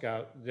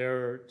Moscow.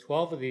 There are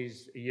 12 of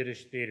these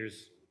Yiddish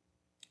theaters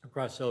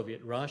across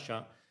Soviet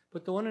Russia,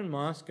 but the one in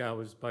Moscow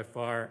was by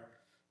far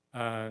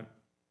the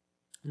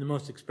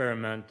most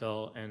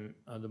experimental and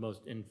the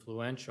most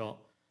influential.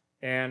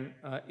 And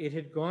it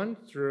had gone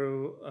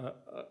through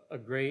a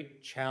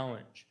great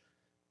challenge,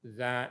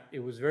 that it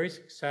was very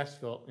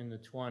successful in the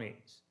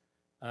 20s,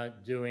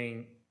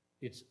 doing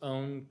its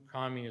own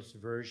communist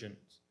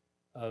versions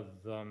of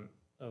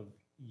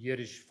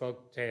Yiddish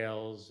folk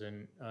tales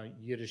and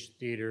Yiddish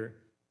theater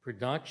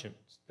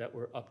productions that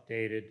were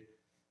updated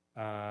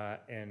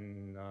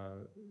and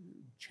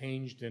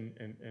changed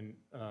and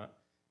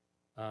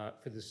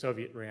for the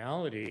Soviet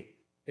reality.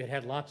 It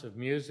had lots of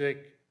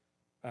music,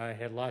 it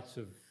had lots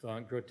of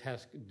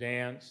grotesque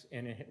dance,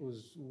 and it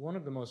was one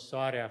of the most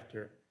sought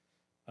after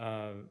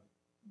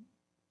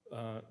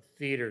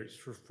theaters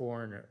for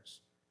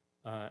foreigners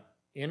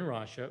in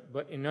Russia.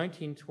 But in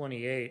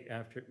 1928,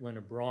 after it went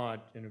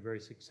abroad in a very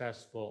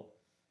successful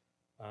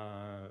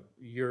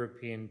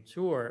European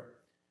tour,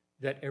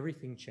 that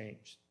everything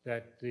changed.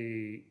 That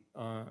the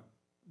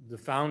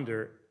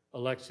founder,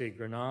 Alexei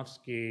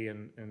Granovsky,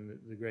 and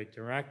the great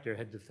director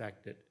had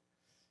defected.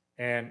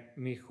 And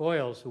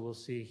Mikhoels, who we'll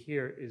see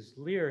here, is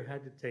Lear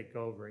had to take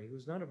over. He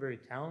was not a very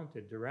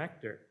talented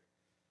director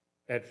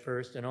at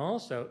first. And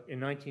also, in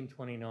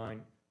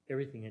 1929,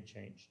 everything had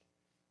changed.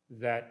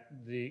 That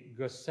the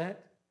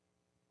Gosset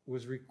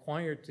was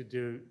required to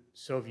do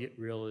Soviet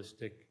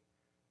realistic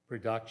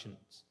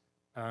productions.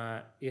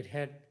 It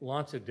had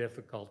lots of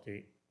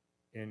difficulty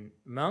in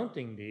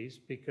mounting these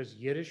because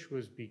Yiddish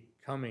was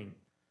becoming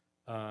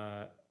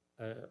an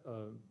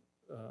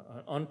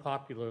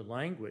unpopular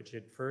language.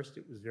 At first,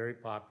 it was very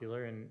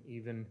popular, and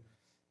even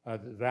the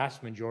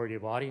vast majority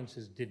of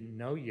audiences didn't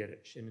know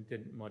Yiddish, and it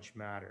didn't much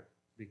matter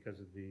because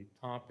of the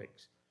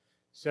topics.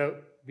 So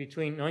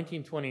between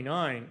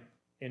 1929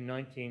 and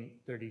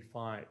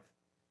 1935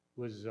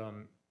 was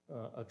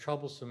a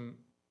troublesome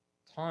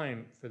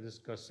time for this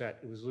Gosset.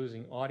 It was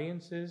losing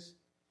audiences.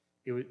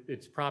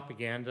 Its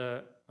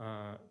propaganda,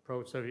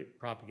 pro-Soviet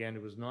propaganda,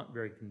 was not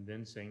very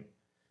convincing,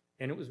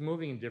 and it was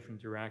moving in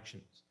different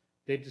directions.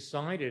 They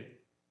decided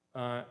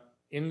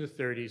in the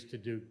 30s to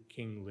do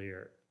King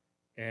Lear,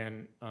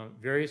 and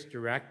various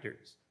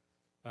directors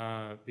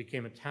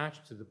became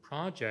attached to the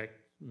project.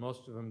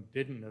 Most of them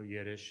didn't know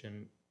Yiddish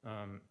and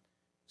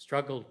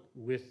struggled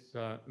with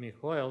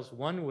Mikhoels.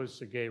 One was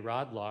Sergei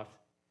Radloff,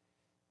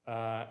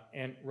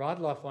 and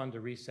Radloff wanted to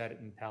reset it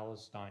in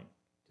Palestine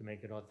to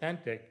make it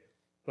authentic,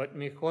 but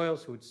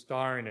Mikhoels, who would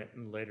star in it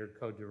and later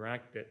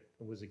co-direct it,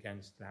 was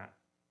against that.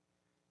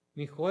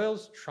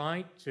 Mikhoels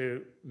tried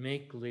to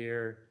make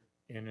Lear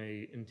in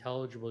an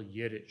intelligible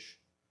Yiddish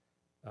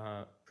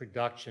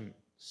production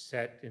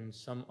set in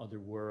some other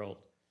world,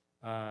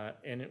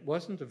 and it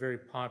wasn't a very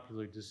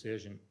popular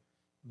decision.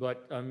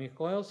 But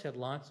Mikhoels had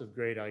lots of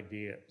great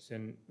ideas,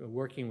 and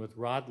working with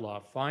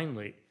Radloff,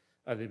 finally,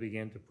 they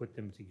began to put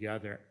them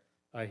together.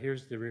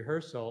 Here's the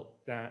rehearsal.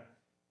 That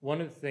one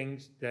of the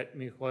things that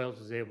Mikhoels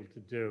was able to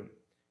do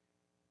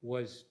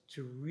was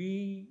to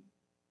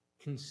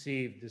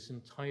reconceive this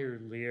entire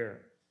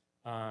Lear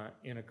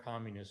in a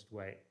communist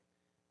way.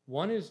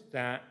 One is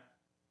that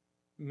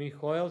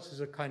Mikhoels is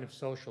a kind of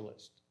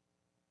socialist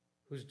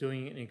who's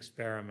doing an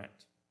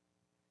experiment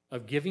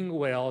of giving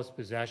away all his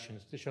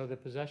possessions to show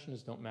that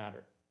possessions don't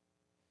matter.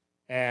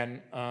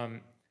 And,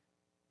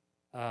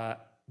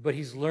 but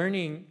he's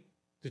learning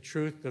the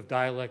truth of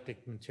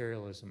dialectic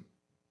materialism,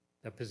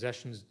 that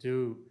possessions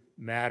do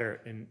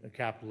matter in a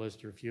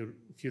capitalist or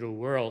feudal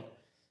world.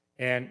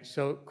 And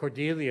so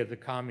Cordelia, the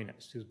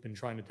communist, who's been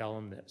trying to tell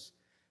him this,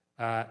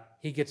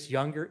 he gets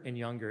younger and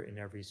younger in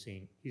every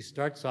scene. He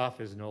starts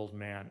off as an old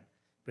man,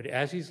 but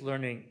as he's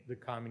learning the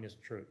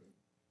communist truth,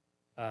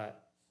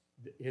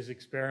 his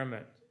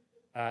experiment,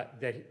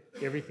 that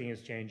everything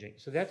is changing.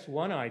 So that's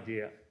one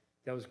idea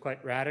that was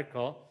quite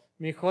radical.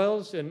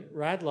 Mikhoels and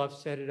Radloff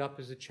set it up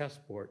as a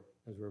chessboard,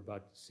 as we're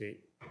about to see,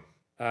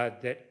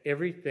 that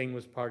everything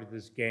was part of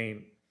this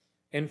game.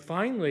 And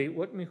finally,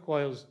 what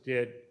Mikhoels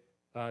did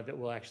that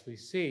we'll actually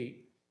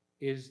see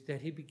is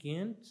that he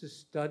began to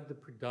stud the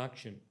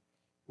production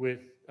with,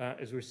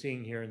 as we're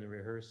seeing here in the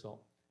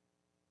rehearsal,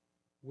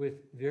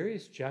 with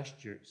various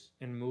gestures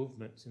and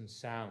movements and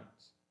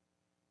sounds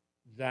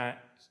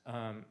that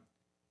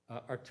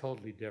are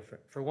totally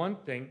different. For one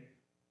thing,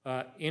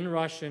 in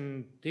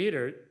Russian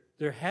theater,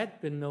 there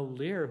had been no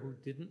Lear who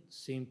didn't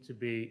seem to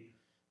be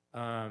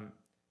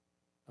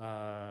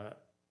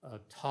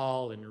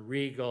tall and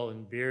regal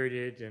and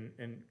bearded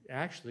and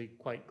actually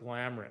quite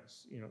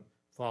glamorous, you know,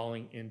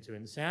 falling into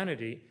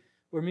insanity,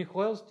 where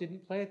Mikhoels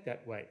didn't play it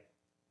that way.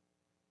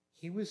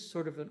 He was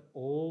sort of an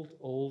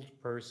old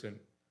person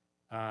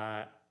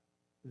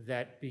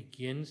that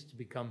begins to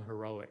become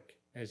heroic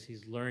as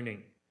he's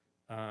learning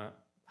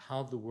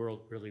how the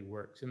world really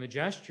works. And the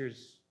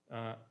gestures,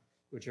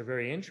 which are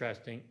very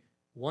interesting,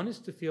 one is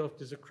to feel if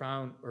there's a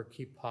crown or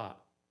kippah,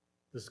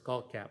 the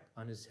skull cap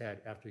on his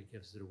head after he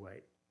gives it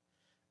away.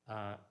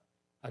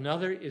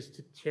 Another is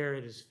to tear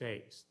at his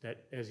face,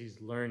 that as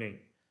he's learning,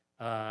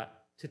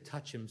 to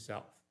touch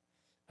himself,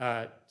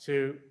 and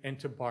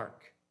to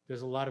bark.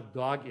 There's a lot of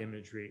dog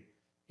imagery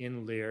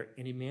in Lear,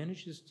 and he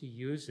manages to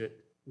use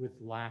it with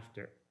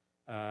laughter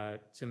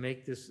to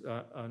make this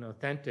an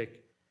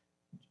authentic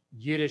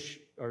Yiddish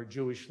or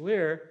Jewish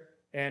Lear.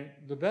 And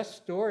the best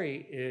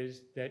story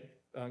is that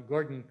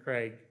Gordon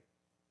Craig,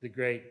 the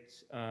great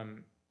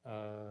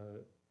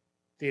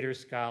theater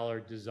scholar,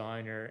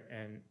 designer,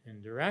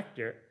 and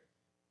director,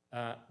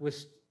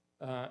 was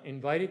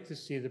invited to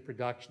see the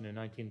production in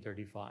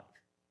 1935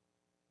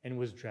 and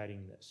was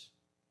dreading this.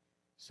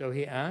 So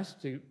he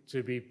asked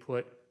to be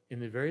put in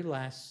the very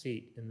last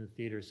seat in the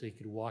theater so he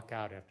could walk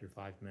out after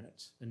 5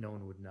 minutes and no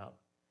one would know.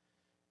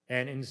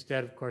 And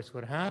instead, of course,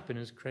 what happened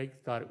is Craig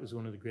thought it was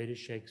one of the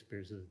greatest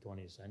Shakespeares of the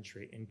 20th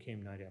century and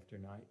came night after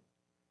night.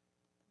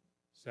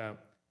 So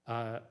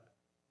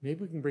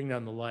maybe we can bring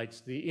down the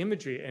lights. The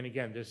imagery, and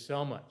again, there's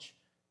so much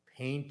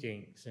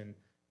paintings and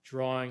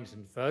drawings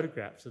and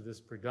photographs of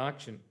this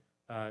production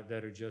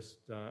that are just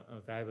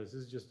fabulous.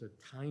 This is just a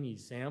tiny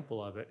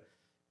sample of it.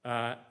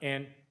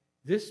 And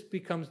this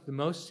becomes the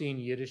most seen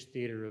Yiddish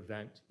theater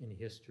event in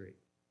history.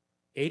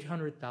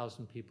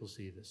 800,000 people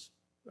see this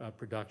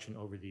production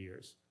over the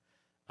years.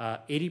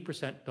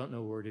 80% don't know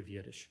a word of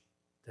Yiddish,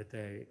 that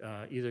they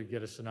either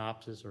get a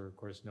synopsis or, of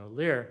course, know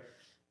Lear.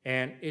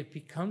 And it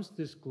becomes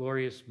this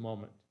glorious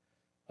moment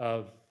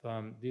of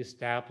the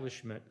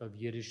establishment of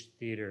Yiddish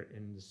theater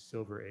in the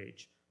Silver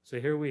Age. So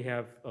here we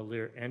have a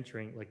Lear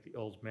entering like the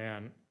old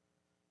man.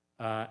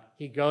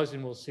 He goes,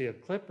 and we'll see a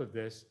clip of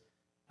this.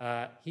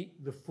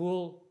 The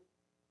fool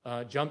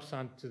jumps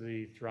onto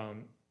the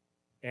throne,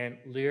 and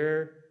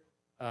Lear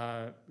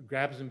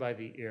grabs him by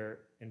the ear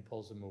and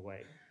pulls him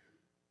away.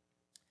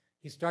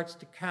 He starts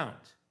to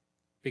count,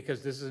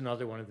 because this is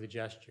another one of the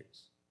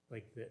gestures,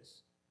 like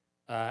this.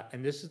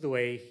 And this is the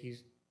way he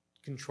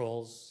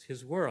controls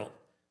his world.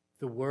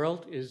 The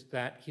world is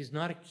that he's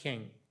not a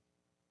king.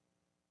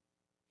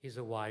 He's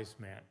a wise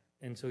man.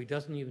 And so he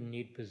doesn't even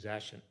need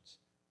possessions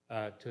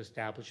to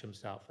establish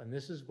himself. And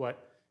this is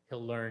what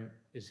he'll learn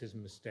is his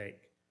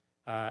mistake.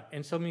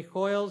 And so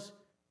Michoels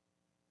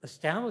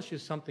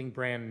establishes something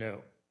brand new,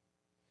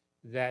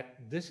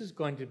 that this is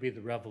going to be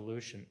the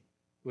revolution,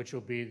 which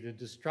will be the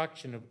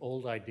destruction of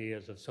old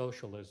ideas of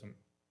socialism,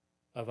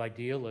 of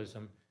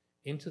idealism,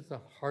 into the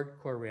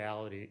hardcore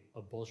reality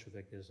of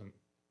Bolshevikism,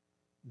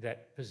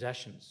 that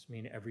possessions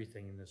mean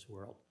everything in this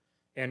world.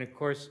 And of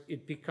course,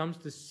 it becomes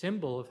the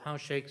symbol of how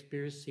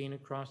Shakespeare is seen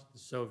across the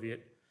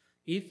Soviet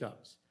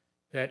ethos,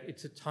 that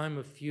it's a time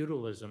of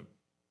feudalism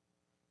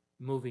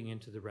moving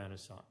into the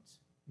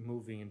Renaissance,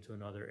 moving into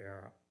another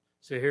era.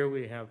 So here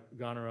we have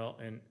Goneril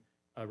and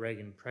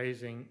Reagan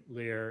praising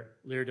Lear.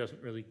 Lear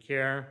doesn't really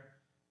care.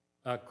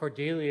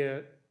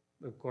 Cordelia,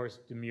 of course,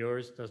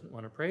 demurs, doesn't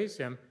want to praise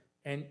him,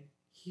 and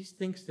he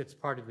thinks that's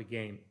part of the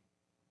game.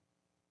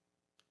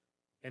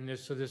 And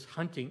there's this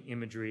hunting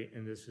imagery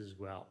in this as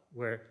well,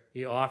 where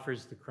he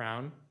offers the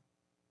crown.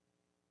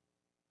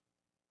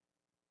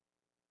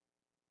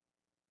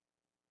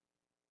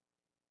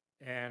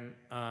 And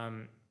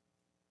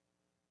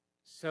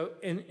so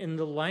in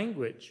the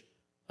language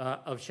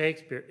of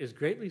Shakespeare is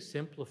greatly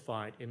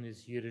simplified in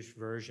this Yiddish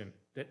version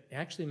that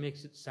actually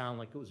makes it sound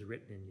like it was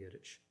written in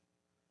Yiddish.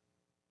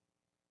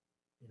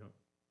 You know,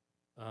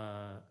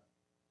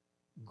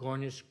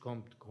 Gornish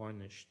kommt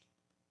Gornisht.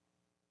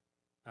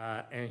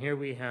 And here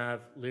we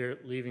have Lear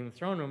leaving the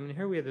throne room, and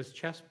here we have this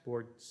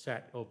chessboard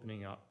set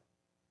opening up.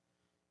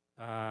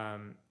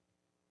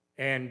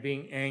 And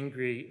being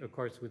angry, of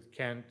course, with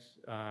Kent,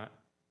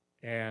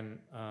 and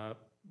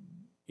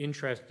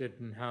interested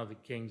in how the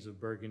kings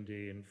of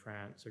Burgundy and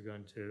France are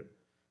going to,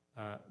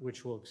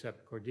 which will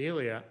accept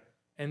Cordelia.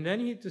 And then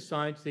he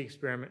decides the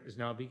experiment is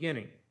now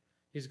beginning.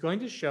 He's going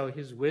to show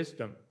his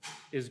wisdom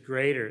is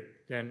greater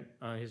than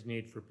his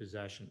need for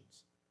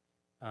possessions.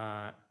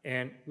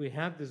 And we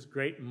have this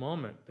great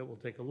moment that we'll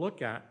take a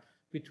look at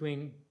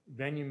between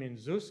Benjamin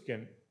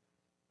Zuskin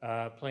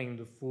playing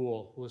the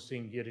fool, who will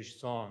sing Yiddish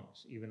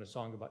songs, even a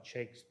song about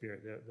Shakespeare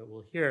that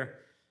we'll hear,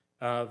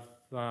 of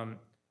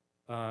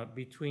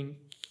between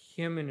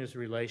him and his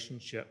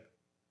relationship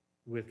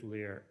with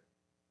Lear.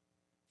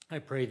 I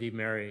pray thee,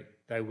 Mary,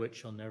 thy wit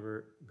shall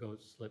never go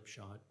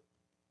slipshod.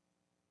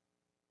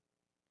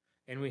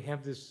 And we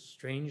have this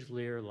strange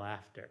Lear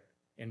laughter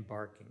and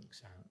barking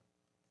sound.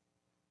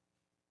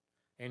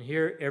 And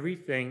here,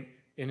 everything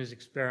in his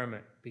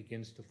experiment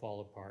begins to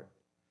fall apart.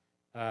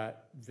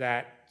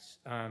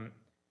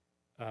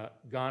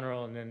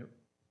 Goneril and then,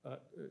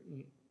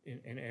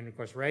 and of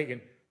course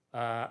Reagan,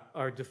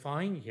 are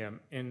defying him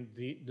in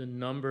the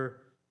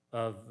number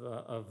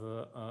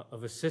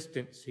of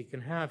assistants he can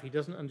have. He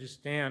doesn't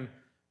understand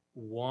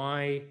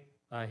why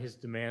his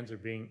demands are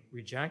being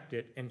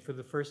rejected. And for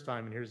the first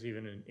time, and here's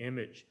even an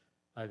image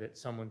that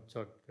someone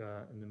took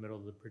in the middle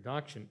of the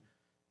production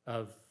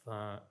of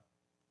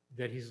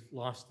that he's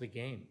lost the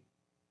game.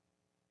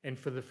 And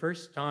for the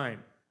first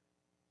time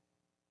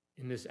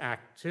in this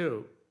Act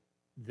 2,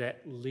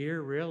 that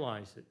Lear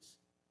realizes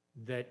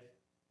that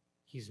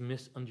he's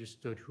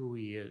misunderstood who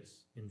he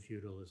is in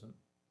feudalism.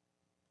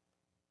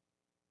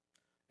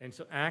 And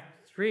so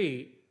Act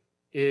 3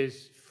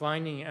 is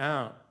finding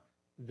out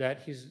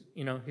that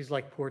he's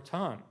like poor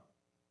Tom,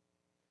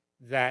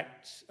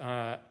 that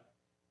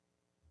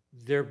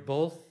they're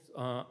both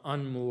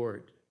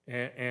unmoored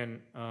and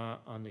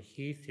on the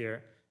heath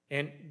here.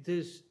 And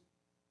there's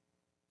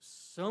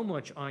so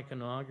much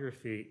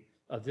iconography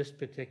of this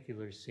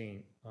particular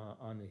scene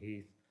on the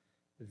heath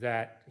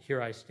that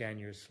here I stand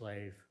your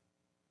slave,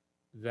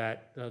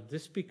 that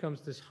this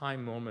becomes this high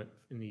moment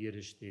in the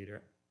Yiddish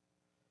theater.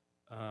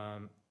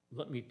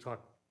 Let me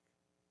talk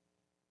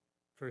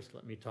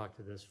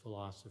to this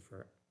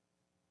philosopher.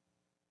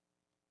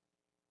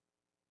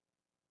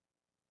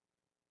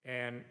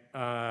 And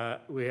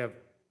we have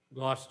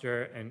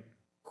Gloucester and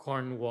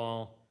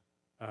Cornwall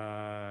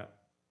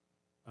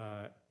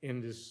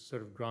in this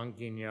sort of Grand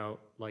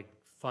Guignol-like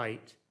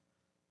fight.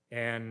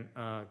 And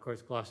of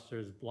course, Gloucester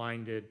is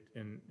blinded,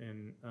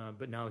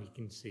 but now he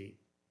can see.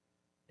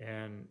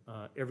 And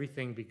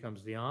everything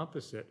becomes the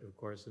opposite, of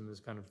course, in this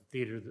kind of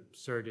theater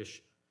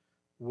absurdish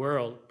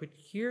world. But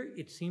here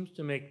it seems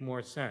to make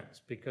more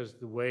sense because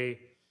the way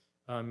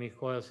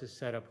Michoels has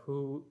set up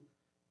who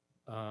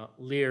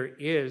Lear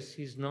is,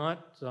 he's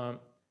not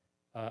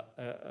a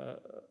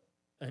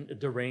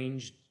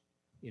deranged,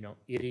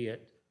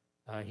 idiot.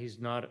 He's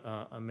not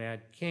a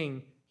mad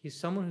king. He's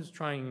someone who's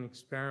trying an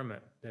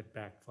experiment that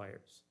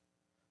backfires.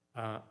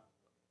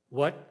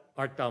 What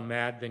art thou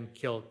mad? Then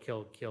kill,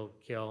 kill, kill,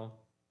 kill.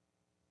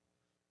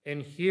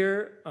 And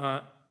here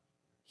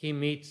he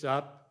meets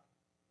up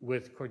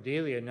with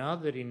Cordelia now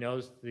that he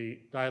knows the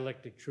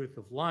dialectic truth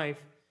of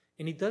life,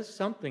 and he does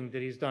something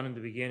that he's done in the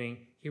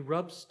beginning. He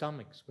rubs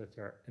stomachs with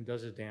her and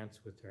does a dance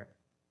with her.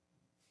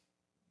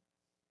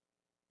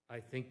 I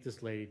think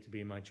this lady to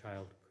be my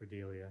child,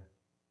 Cordelia.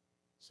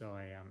 So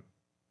I am.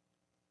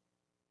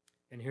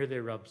 And here they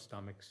rub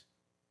stomachs.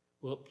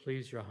 Will it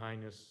please your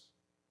highness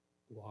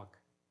walk?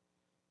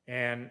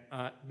 And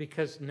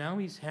because now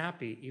he's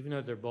happy, even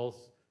though they're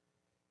both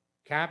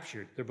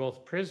captured, they're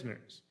both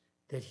prisoners,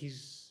 that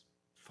he's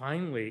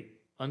finally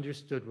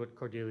understood what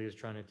Cordelia is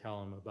trying to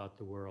tell him about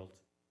the world.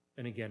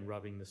 And again,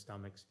 rubbing the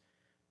stomachs.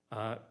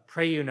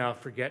 Pray you now,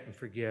 forget and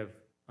forgive.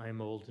 I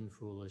am old and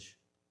foolish.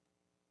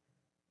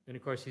 And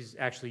of course, he's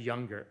actually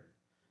younger.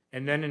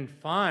 And then in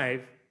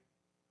 5,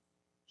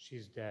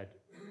 she's dead.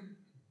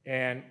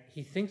 And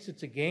he thinks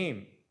it's a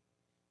game.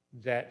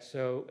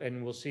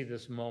 And we'll see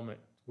this moment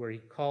where he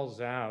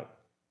calls out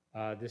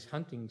this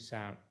hunting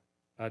sound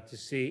to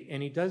see,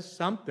 and he does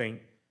something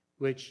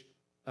which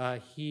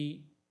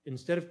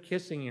instead of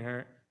kissing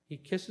her, he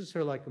kisses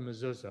her like a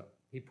mezuzah.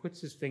 He puts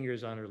his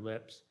fingers on her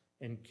lips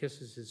and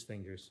kisses his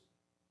fingers.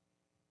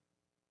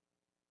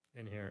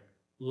 And here,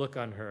 look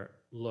on her,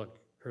 look,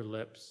 her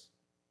lips,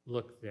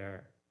 look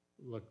there,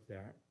 look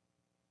there.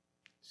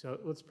 So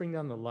let's bring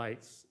down the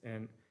lights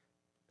and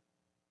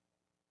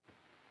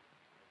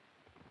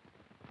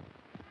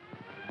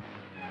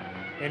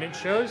it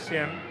shows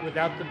him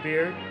without the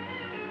beard,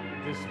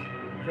 this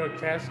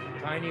grotesque,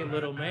 tiny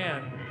little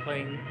man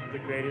playing the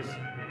greatest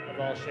of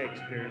all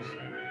Shakespeare's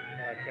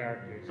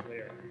characters,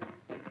 Lear.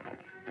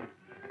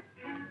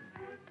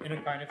 In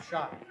a kind of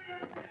shock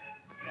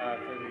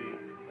for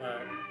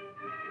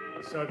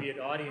the Soviet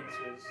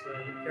audiences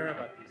who care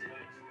about these things.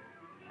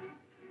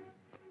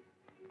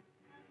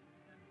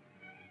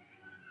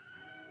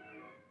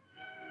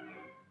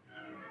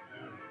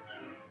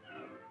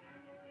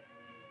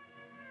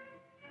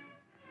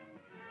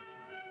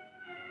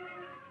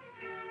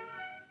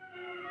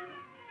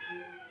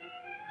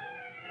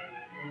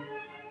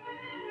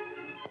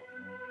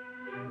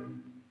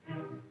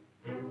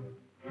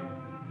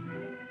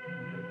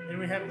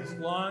 We have this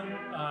long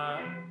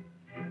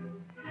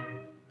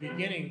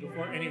beginning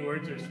before any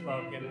words are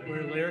spoken,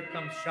 where Lear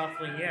comes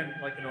shuffling in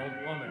like an old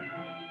woman.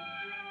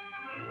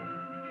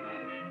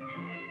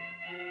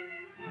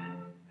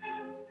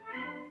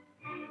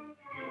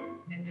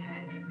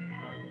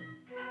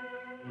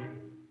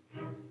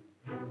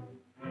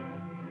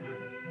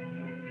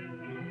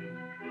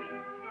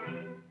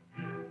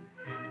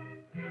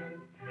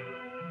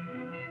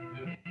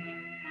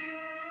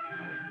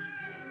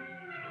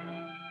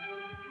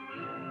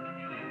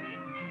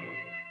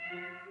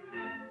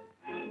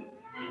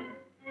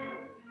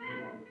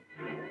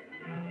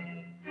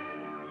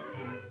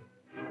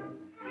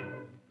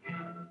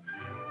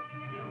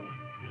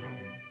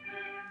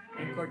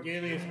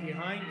 Cordelia's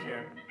behind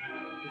him.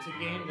 It's a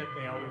game that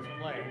they always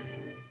play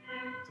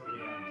until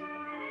the end.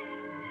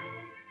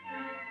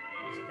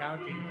 He's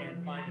counting,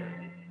 can't find her.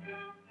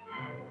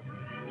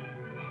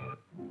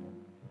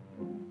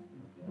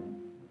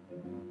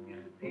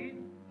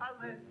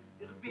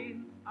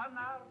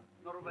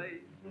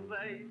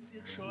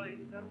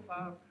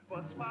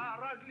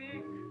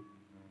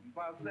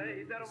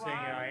 Saying,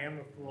 I am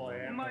a fool, I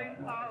am a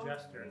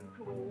jester.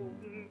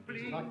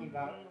 He's talking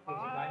about there's a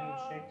guy named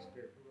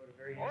Shakespeare who wrote a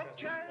very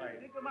interesting play.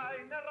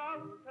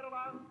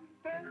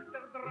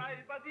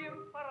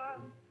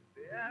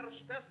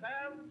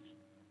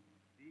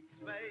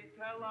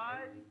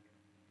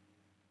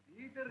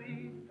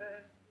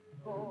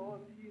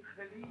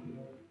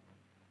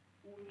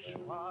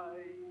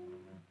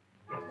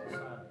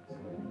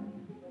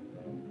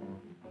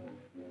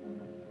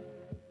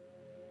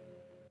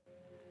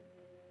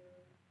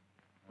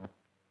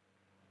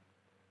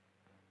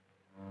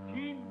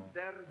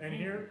 And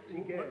here,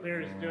 what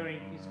Lear is doing,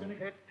 he's going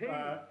to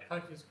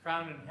cut his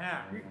crown in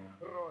half and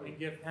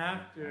give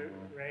half to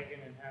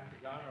Reagan and half to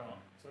Goneril,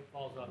 so it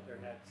falls off their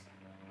heads.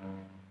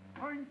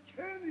 And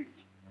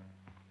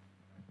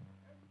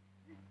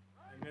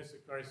this,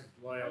 of course, is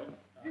loyal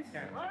Kent.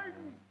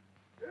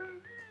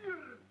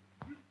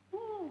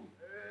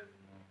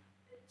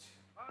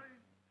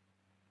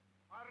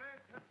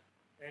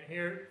 And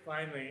here,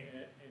 finally,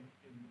 in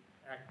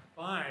Act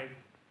 5,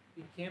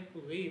 he can't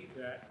believe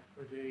that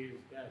Cordelia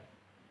is dead.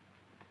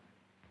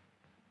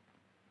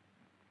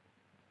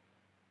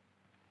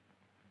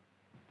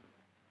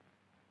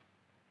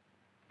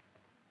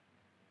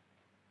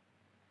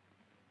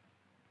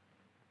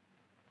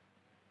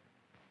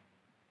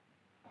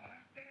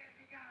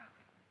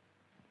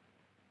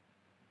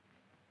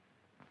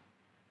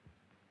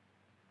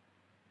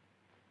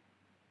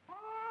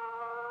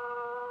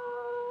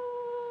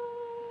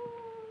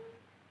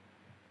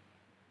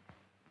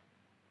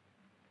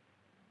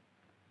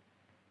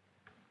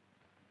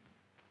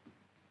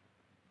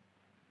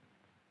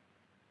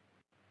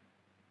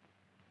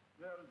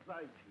 Wer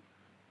seid ihr?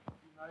 In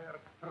euer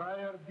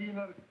treuer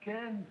Diener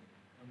kennt.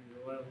 I'm your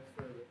loyal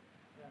servant.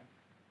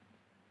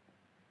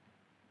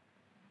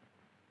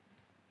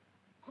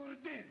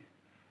 Cordelia!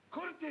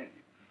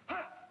 Cordelia! Ha!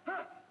 Ha!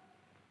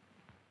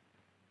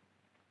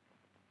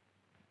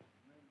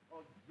 Men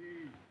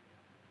oggi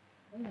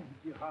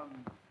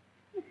umgehangen.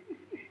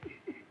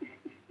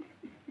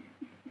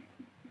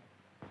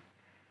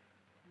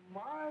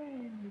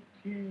 Mein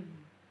Kind,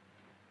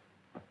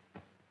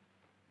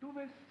 du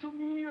wirst zu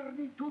mir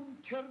nicht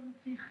umkehren,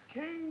 sich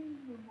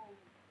kennen muss.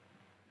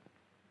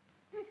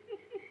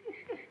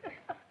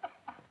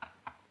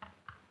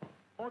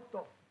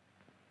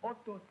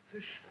 Otto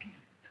zerspielt.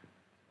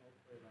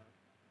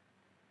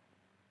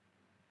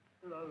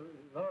 La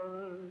la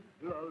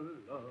la la,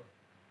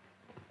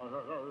 la la la la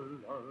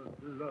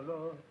la,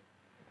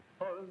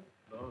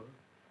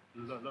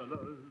 la la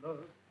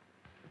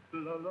la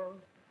la la.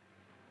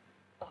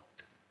 Ott,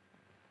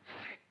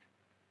 Fett,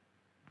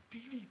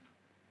 Lieb,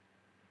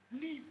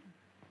 Lieb,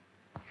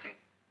 Fett.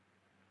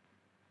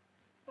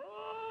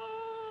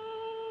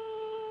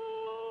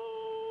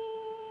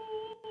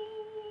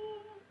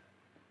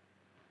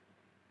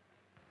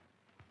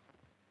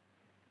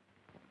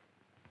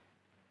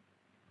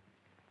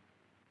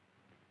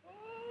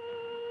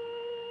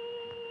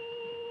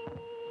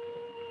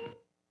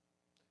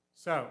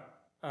 So,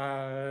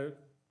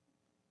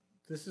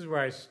 this is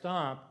where I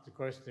stopped. Of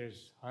course,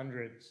 there's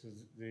hundreds of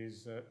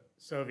these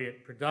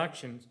Soviet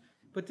productions,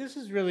 but this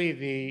is really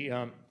the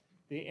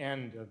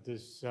end of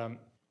this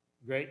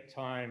great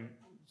time.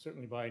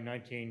 Certainly by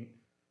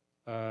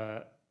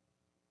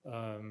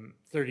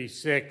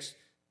 1936,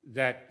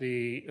 that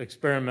the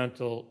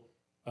experimental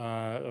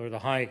or the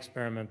high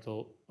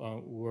experimental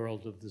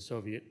world of the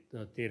Soviet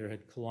theater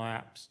had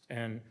collapsed,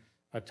 and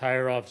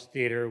Tyrov's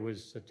theater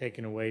was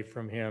taken away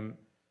from him.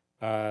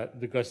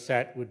 The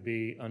Gosset would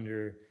be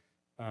under,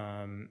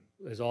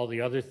 as all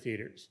the other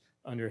theaters,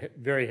 under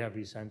very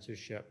heavy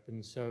censorship.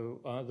 And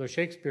so, though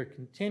Shakespeare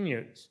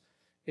continues,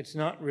 it's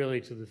not really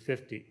to the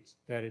 50s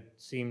that it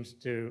seems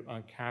to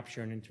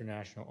capture an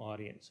international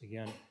audience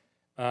again.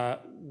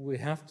 We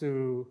have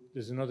to,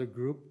 there's another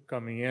group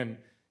coming in.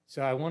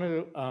 So I want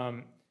to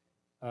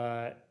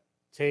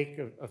take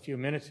a few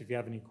minutes if you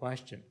have any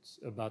questions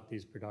about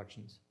these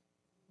productions.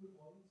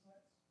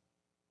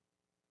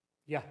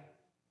 Yeah.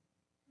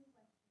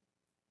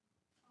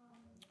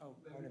 Oh,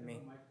 pardon me.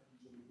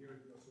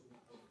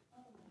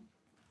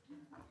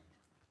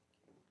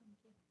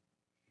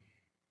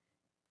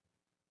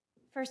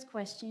 First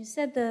question, you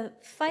said the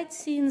fight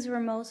scenes were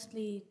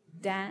mostly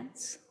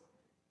dance.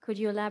 Could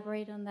you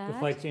elaborate on that? The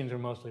fight scenes are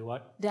mostly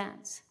what?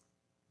 Dance.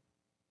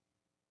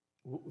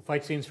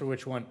 Fight scenes for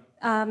which one?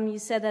 You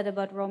said that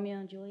about Romeo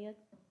and Juliet.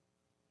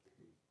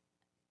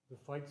 The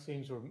fight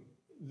scenes were,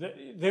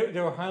 they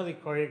were highly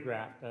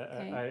choreographed.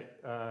 Okay.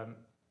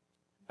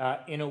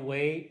 In a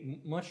way,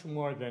 much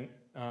more than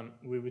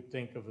we would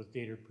think of a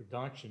theater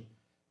production.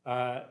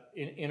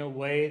 In a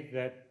way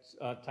that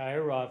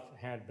Tyrov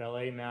had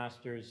ballet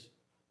masters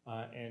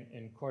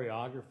and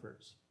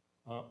choreographers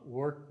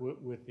work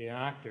with the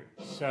actors.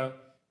 So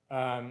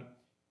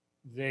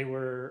they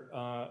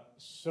were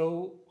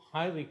so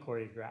highly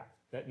choreographed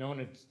that no one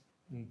in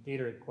the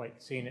theater had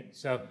quite seen it.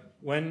 So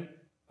when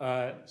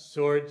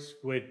swords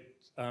would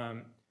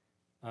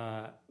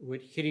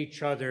hit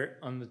each other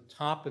on the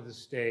top of the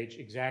stage,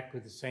 exactly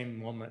the same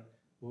moment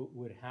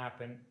would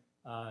happen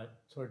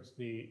towards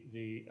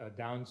the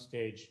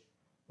downstage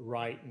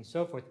right and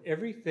so forth.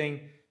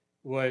 Everything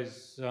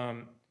was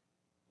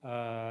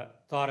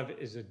thought of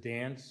as a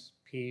dance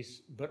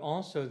piece, but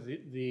also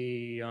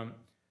the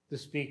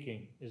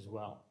speaking as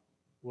well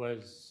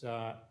was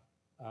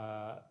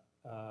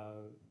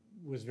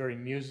very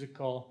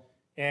musical.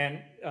 And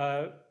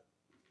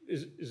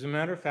as a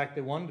matter of fact,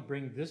 they wanted to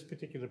bring this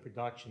particular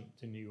production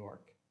to New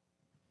York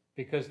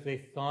because they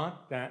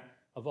thought that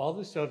of all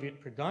the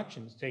Soviet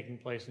productions taking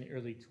place in the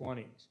early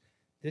 20s,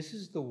 this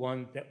is the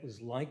one that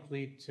was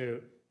likely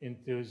to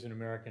enthused an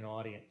American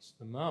audience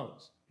the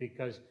most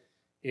because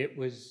it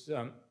was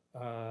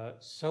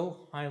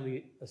so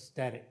highly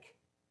aesthetic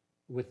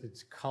with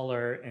its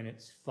color and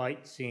its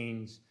fight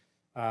scenes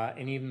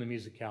and even the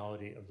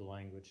musicality of the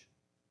language.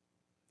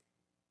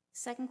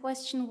 Second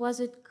question,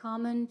 was it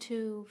common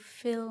to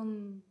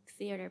film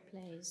theater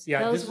plays?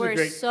 Yeah, Those this is a were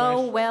great so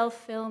question. well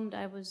filmed,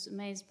 I was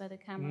amazed by the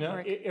camera No,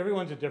 work.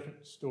 everyone's a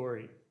different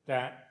story.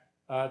 That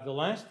the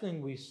last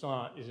thing we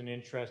saw is an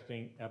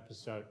interesting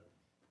episode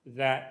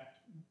that,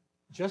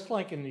 just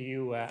like in the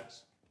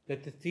U.S.,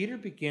 that the theater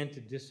began to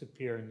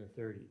disappear in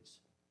the 30s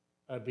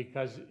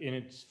because in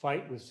its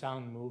fight with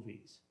sound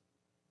movies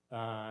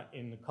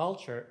in the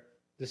culture,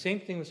 the same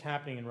thing was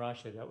happening in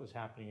Russia that was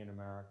happening in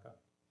America.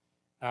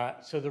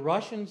 So the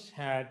Russians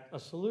had a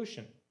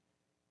solution.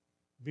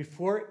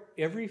 Before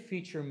every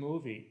feature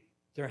movie,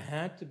 there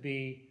had to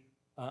be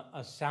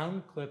a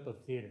sound clip of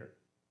theater.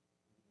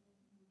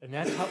 And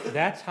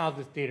that's how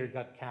the theater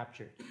got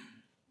captured.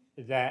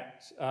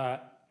 That,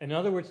 in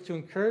other words, to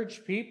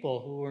encourage people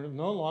who were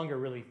no longer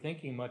really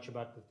thinking much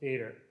about the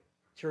theater,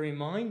 to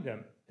remind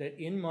them that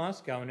in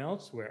Moscow and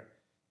elsewhere,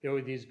 there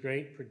were these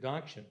great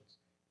productions,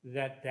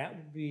 that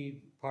would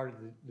be part of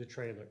the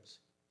trailers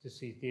to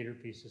see theater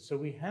pieces. So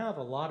we have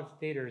a lot of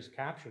theaters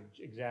captured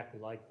exactly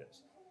like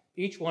this.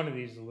 Each one of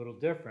these is a little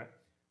different.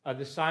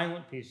 The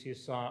silent piece you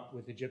saw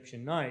with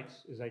Egyptian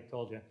Nights, as I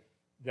told you,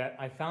 that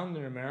I found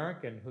an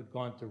American who'd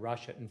gone to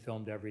Russia and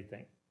filmed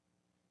everything.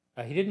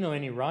 He didn't know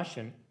any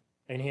Russian,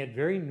 and he had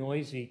very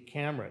noisy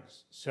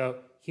cameras. So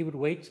he would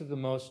wait to the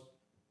most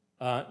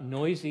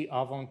noisy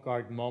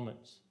avant-garde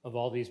moments of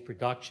all these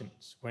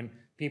productions when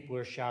people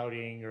were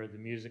shouting or the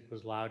music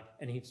was loud,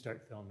 and he'd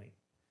start filming.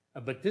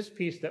 But this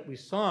piece that we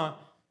saw,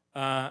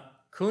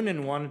 CUNY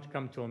wanted to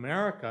come to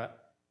America,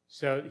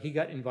 so he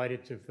got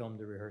invited to film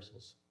the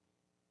rehearsals.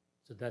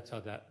 So that's how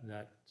that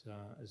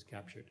is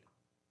captured.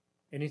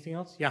 Anything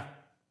else? Yeah.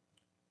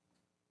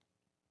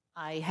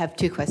 I have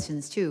two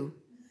questions too.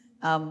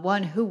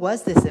 One, who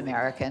was this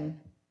American?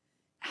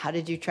 How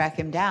did you track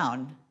him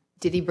down?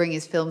 Did he bring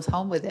his films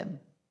home with him?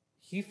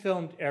 He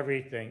filmed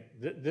everything.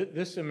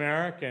 This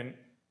American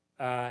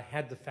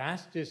had the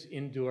fastest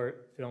indoor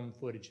film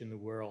footage in the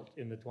world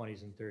in the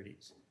 20s and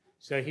 30s.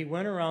 So he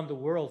went around the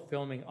world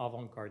filming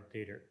avant-garde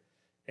theater.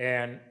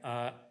 And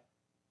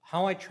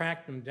how I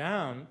tracked him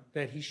down,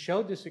 that he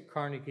showed this at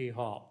Carnegie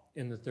Hall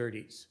in the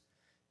 30s.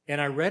 And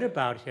I read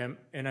about him,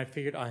 and I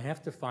figured I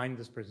have to find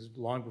this person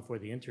long before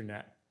the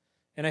internet.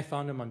 And I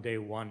found him on day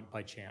one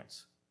by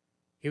chance.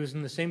 He was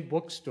in the same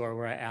bookstore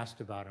where I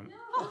asked about him.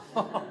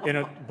 No. In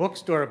a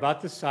bookstore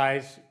about the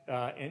size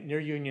near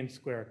Union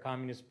Square, a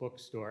communist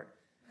bookstore.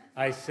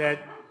 I said,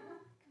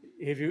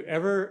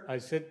 I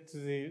said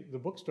to the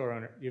bookstore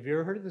owner, have you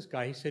ever heard of this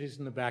guy? He said he's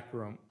in the back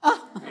room.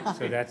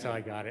 So that's how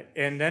I got it.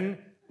 And then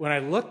when I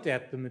looked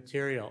at the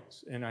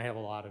materials, and I have a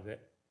lot of it,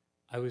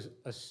 I was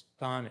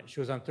astonished. She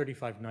was on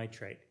 35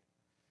 nitrate.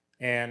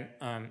 And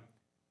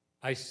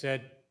I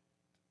said,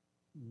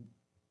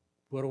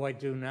 what do I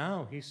do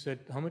now? He said,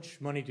 how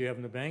much money do you have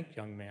in the bank,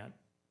 young man?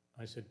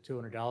 I said,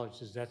 $200. He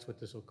says, that's what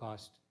this will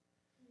cost.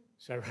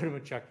 So I wrote him a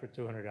check for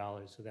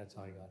 $200, so that's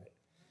how I got it.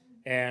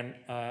 And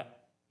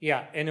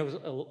yeah, and it was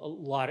a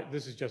lot.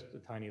 This is just a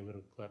tiny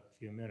little clip, a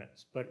few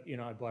minutes. But, you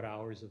know, I bought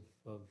hours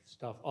of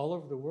stuff. All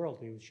over the world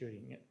he was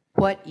shooting it.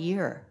 What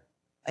year?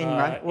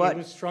 It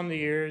was from the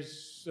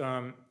years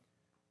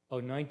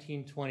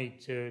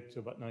 1922 to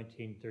about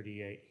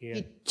 1938.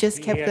 He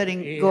just kept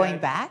going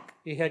back?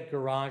 He had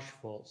garage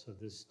fulls of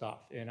this stuff,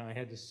 and I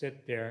had to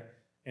sit there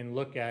and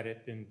look at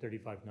it in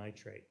 35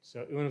 nitrate.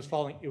 So when it was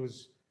falling, it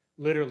was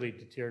literally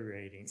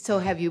deteriorating. So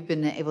have you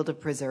been able to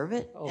preserve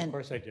it? Oh, of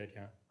course I did,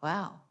 yeah.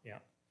 Wow. Yeah.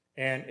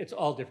 And it's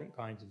all different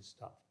kinds of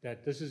stuff.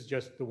 This is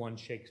just the one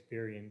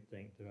Shakespearean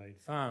thing that I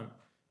found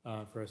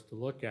for us to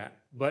look at.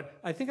 But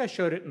I think I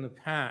showed it in the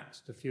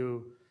past, a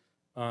few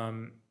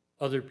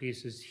other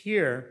pieces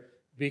here,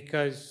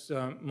 because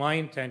my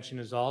intention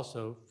is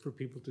also for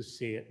people to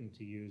see it and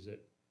to use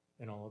it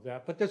and all of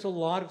that. But there's a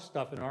lot of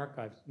stuff in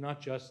archives,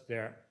 not just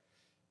there.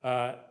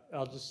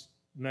 I'll just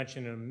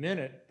mention in a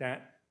minute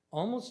that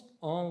almost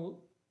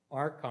all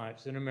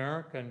archives in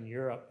America and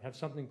Europe have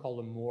something called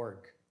a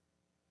morgue.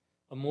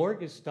 A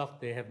morgue is stuff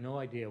they have no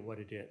idea what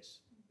it is.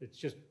 It's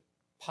just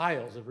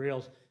piles of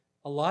reels.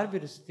 A lot of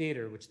it is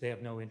theater, which they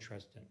have no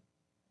interest in,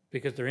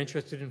 because they're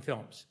interested in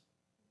films.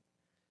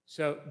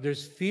 So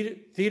there's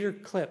theater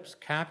clips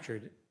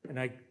captured, and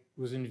I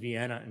was in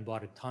Vienna and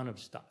bought a ton of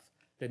stuff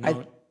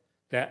of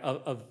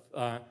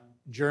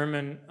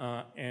German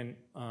and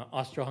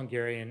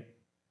Austro-Hungarian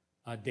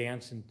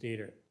dance and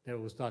theater that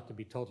was thought to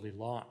be totally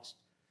lost.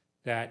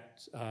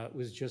 That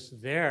was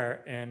just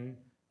there, and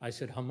I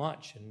said, how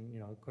much? And, you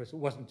know, of course, it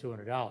wasn't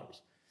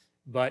 $200.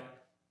 But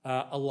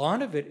a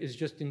lot of it is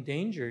just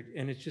endangered,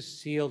 and it's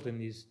just sealed in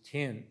these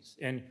tins.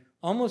 And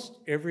almost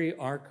every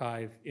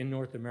archive in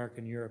North America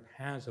and Europe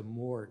has a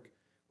morgue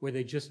where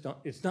they just don't,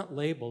 it's not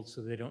labeled,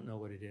 so they don't know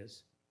what it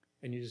is.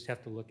 And you just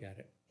have to look at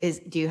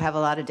it. Do you have a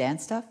lot of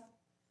dance stuff?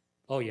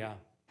 Oh, yeah.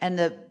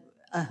 And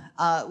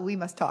we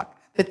must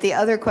talk. But the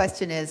other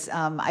question is,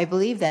 I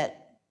believe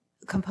that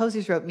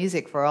composers wrote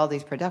music for all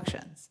these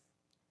productions.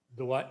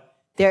 The what?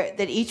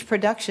 That each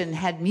production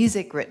had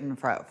music written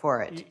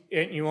for it.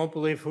 And you won't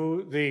believe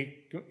who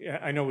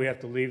I know we have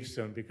to leave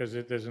soon because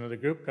there's another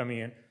group coming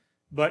in,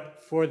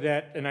 but for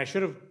that, and I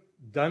should have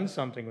done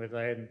something with it,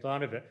 I hadn't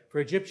thought of it. For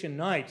Egyptian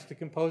Nights, the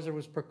composer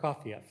was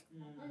Prokofiev.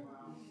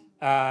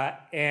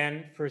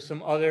 And for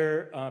some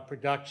other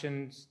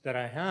productions that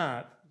I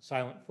have,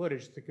 silent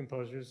footage, the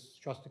composer is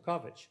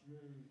Shostakovich.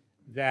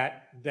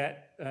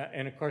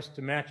 And of course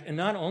to match, and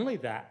not only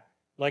that,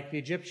 like the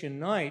Egyptian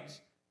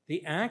Nights,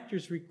 the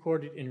actors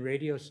recorded in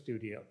radio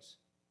studios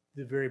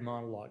the very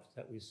monologues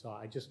that we saw.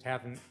 I just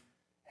haven't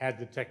had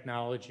the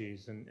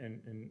technologies, and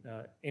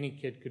any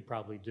kid could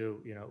probably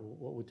do,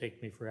 what would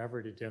take me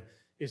forever to do,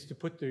 is to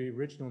put the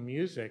original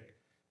music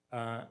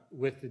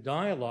with the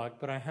dialogue,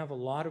 but I have a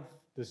lot of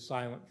the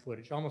silent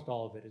footage. Almost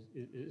all of it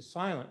is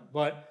silent,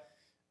 but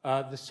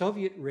the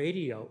Soviet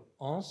radio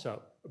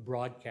also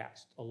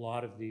broadcast a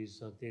lot of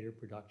these theater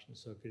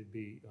productions, so it could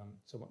be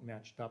somewhat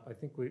matched up. I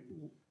think we...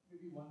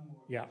 Maybe one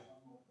more. Yeah.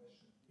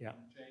 Yeah.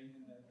 Jane, and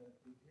then we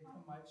take the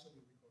mic so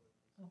we record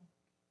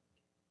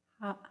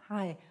it.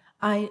 Hi.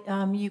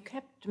 You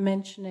kept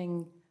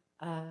mentioning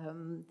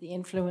the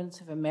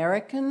influence of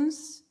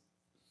Americans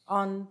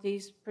on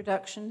these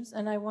productions,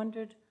 and I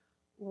wondered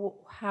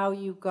how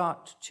you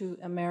got to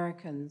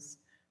Americans,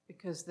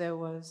 because there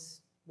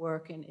was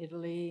work in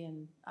Italy,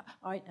 and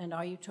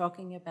are you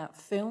talking about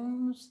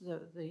films?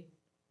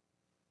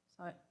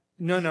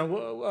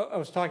 No. I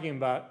was talking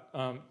about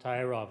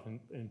Tyrov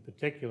in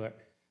particular.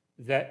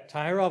 That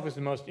Tyrov was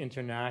the most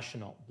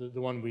international, the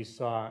one we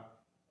saw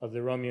of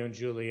the Romeo and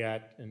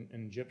Juliet and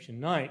Egyptian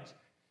Nights.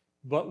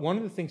 But one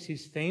of the things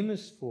he's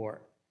famous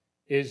for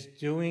is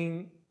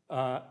directing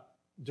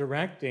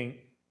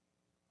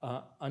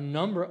a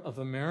number of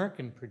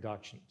American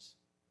productions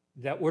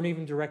that weren't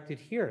even directed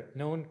here.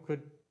 No one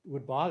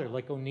would bother,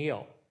 like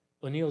O'Neill.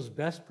 O'Neill's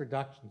best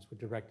productions were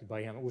directed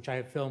by him, which I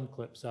have film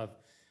clips of.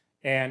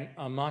 And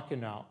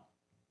Mackinac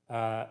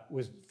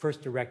was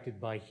first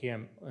directed by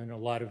him, and a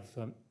lot of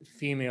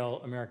female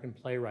American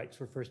playwrights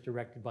were first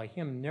directed by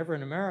him, never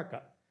in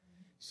America.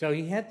 So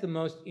he had the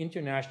most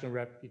international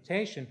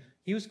reputation.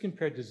 He was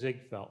compared to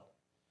Ziegfeld.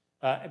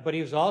 But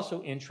he was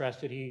also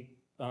interested, he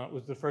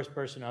was the first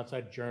person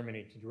outside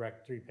Germany to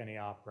direct Threepenny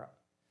Opera.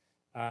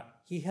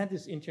 He had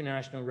this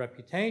international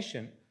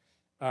reputation,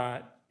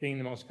 being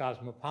the most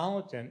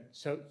cosmopolitan,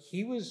 so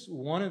he was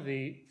one of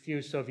the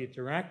few Soviet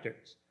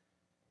directors.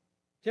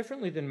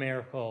 Differently than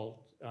Meyerhold,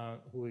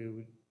 who we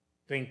would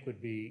think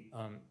would be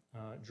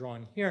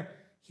drawn here,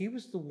 he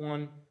was the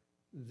one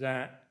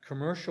that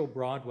commercial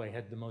Broadway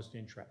had the most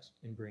interest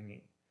in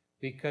bringing,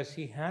 because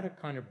he had a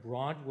kind of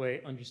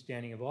Broadway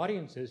understanding of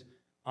audiences.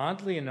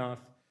 Oddly enough,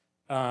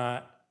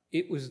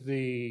 it was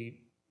the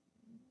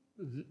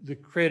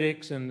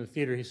critics and the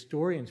theater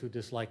historians who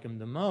dislike him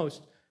the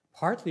most,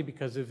 partly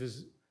because of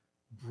his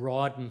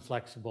broad and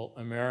flexible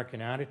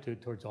American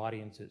attitude towards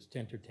audiences to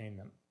entertain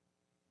them.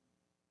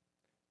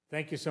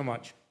 Thank you so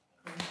much.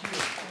 Thank you.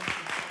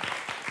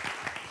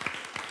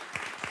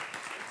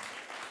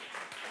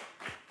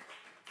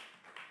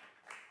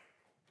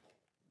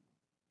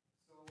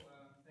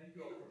 Thank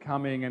you all for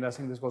coming, and I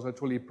think this was a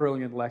truly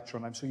brilliant lecture,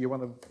 and I'm sure you're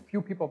one of the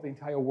few people of the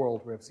entire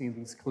world who have seen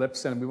these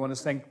clips, and we want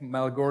to thank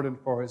Mel Gordon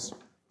for his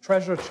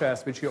treasure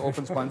chest, which he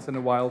opens once in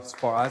a while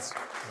for us.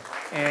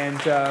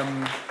 And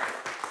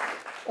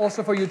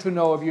also for you to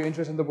know, if you're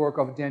interested in the work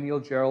of Daniel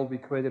Gerould, we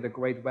created a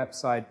great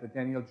website, the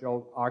Daniel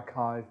Gerould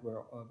Archive,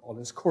 where all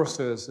his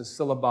courses, his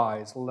syllabi,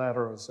 his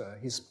letters,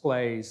 his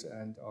plays,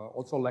 and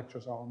also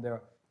lectures are on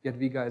there.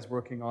 Jadwiga is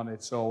working on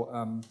it,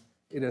 so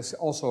it is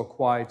also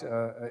quite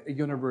a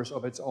universe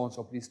of its own,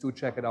 so please do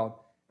check it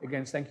out.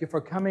 Again, thank you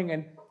for coming,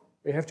 and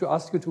we have to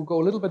ask you to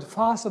go a little bit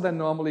faster than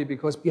normally,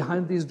 because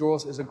behind these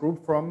doors is a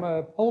group from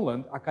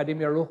Poland,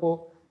 Akademia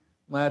Ruchu,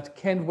 that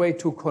can't wait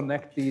to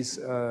connect these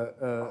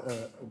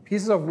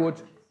pieces of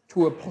wood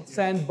to a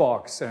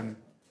sandbox. And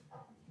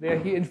they're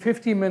here in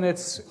 50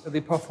 minutes,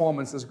 the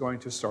performance is going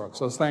to start.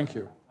 So thank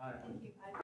you.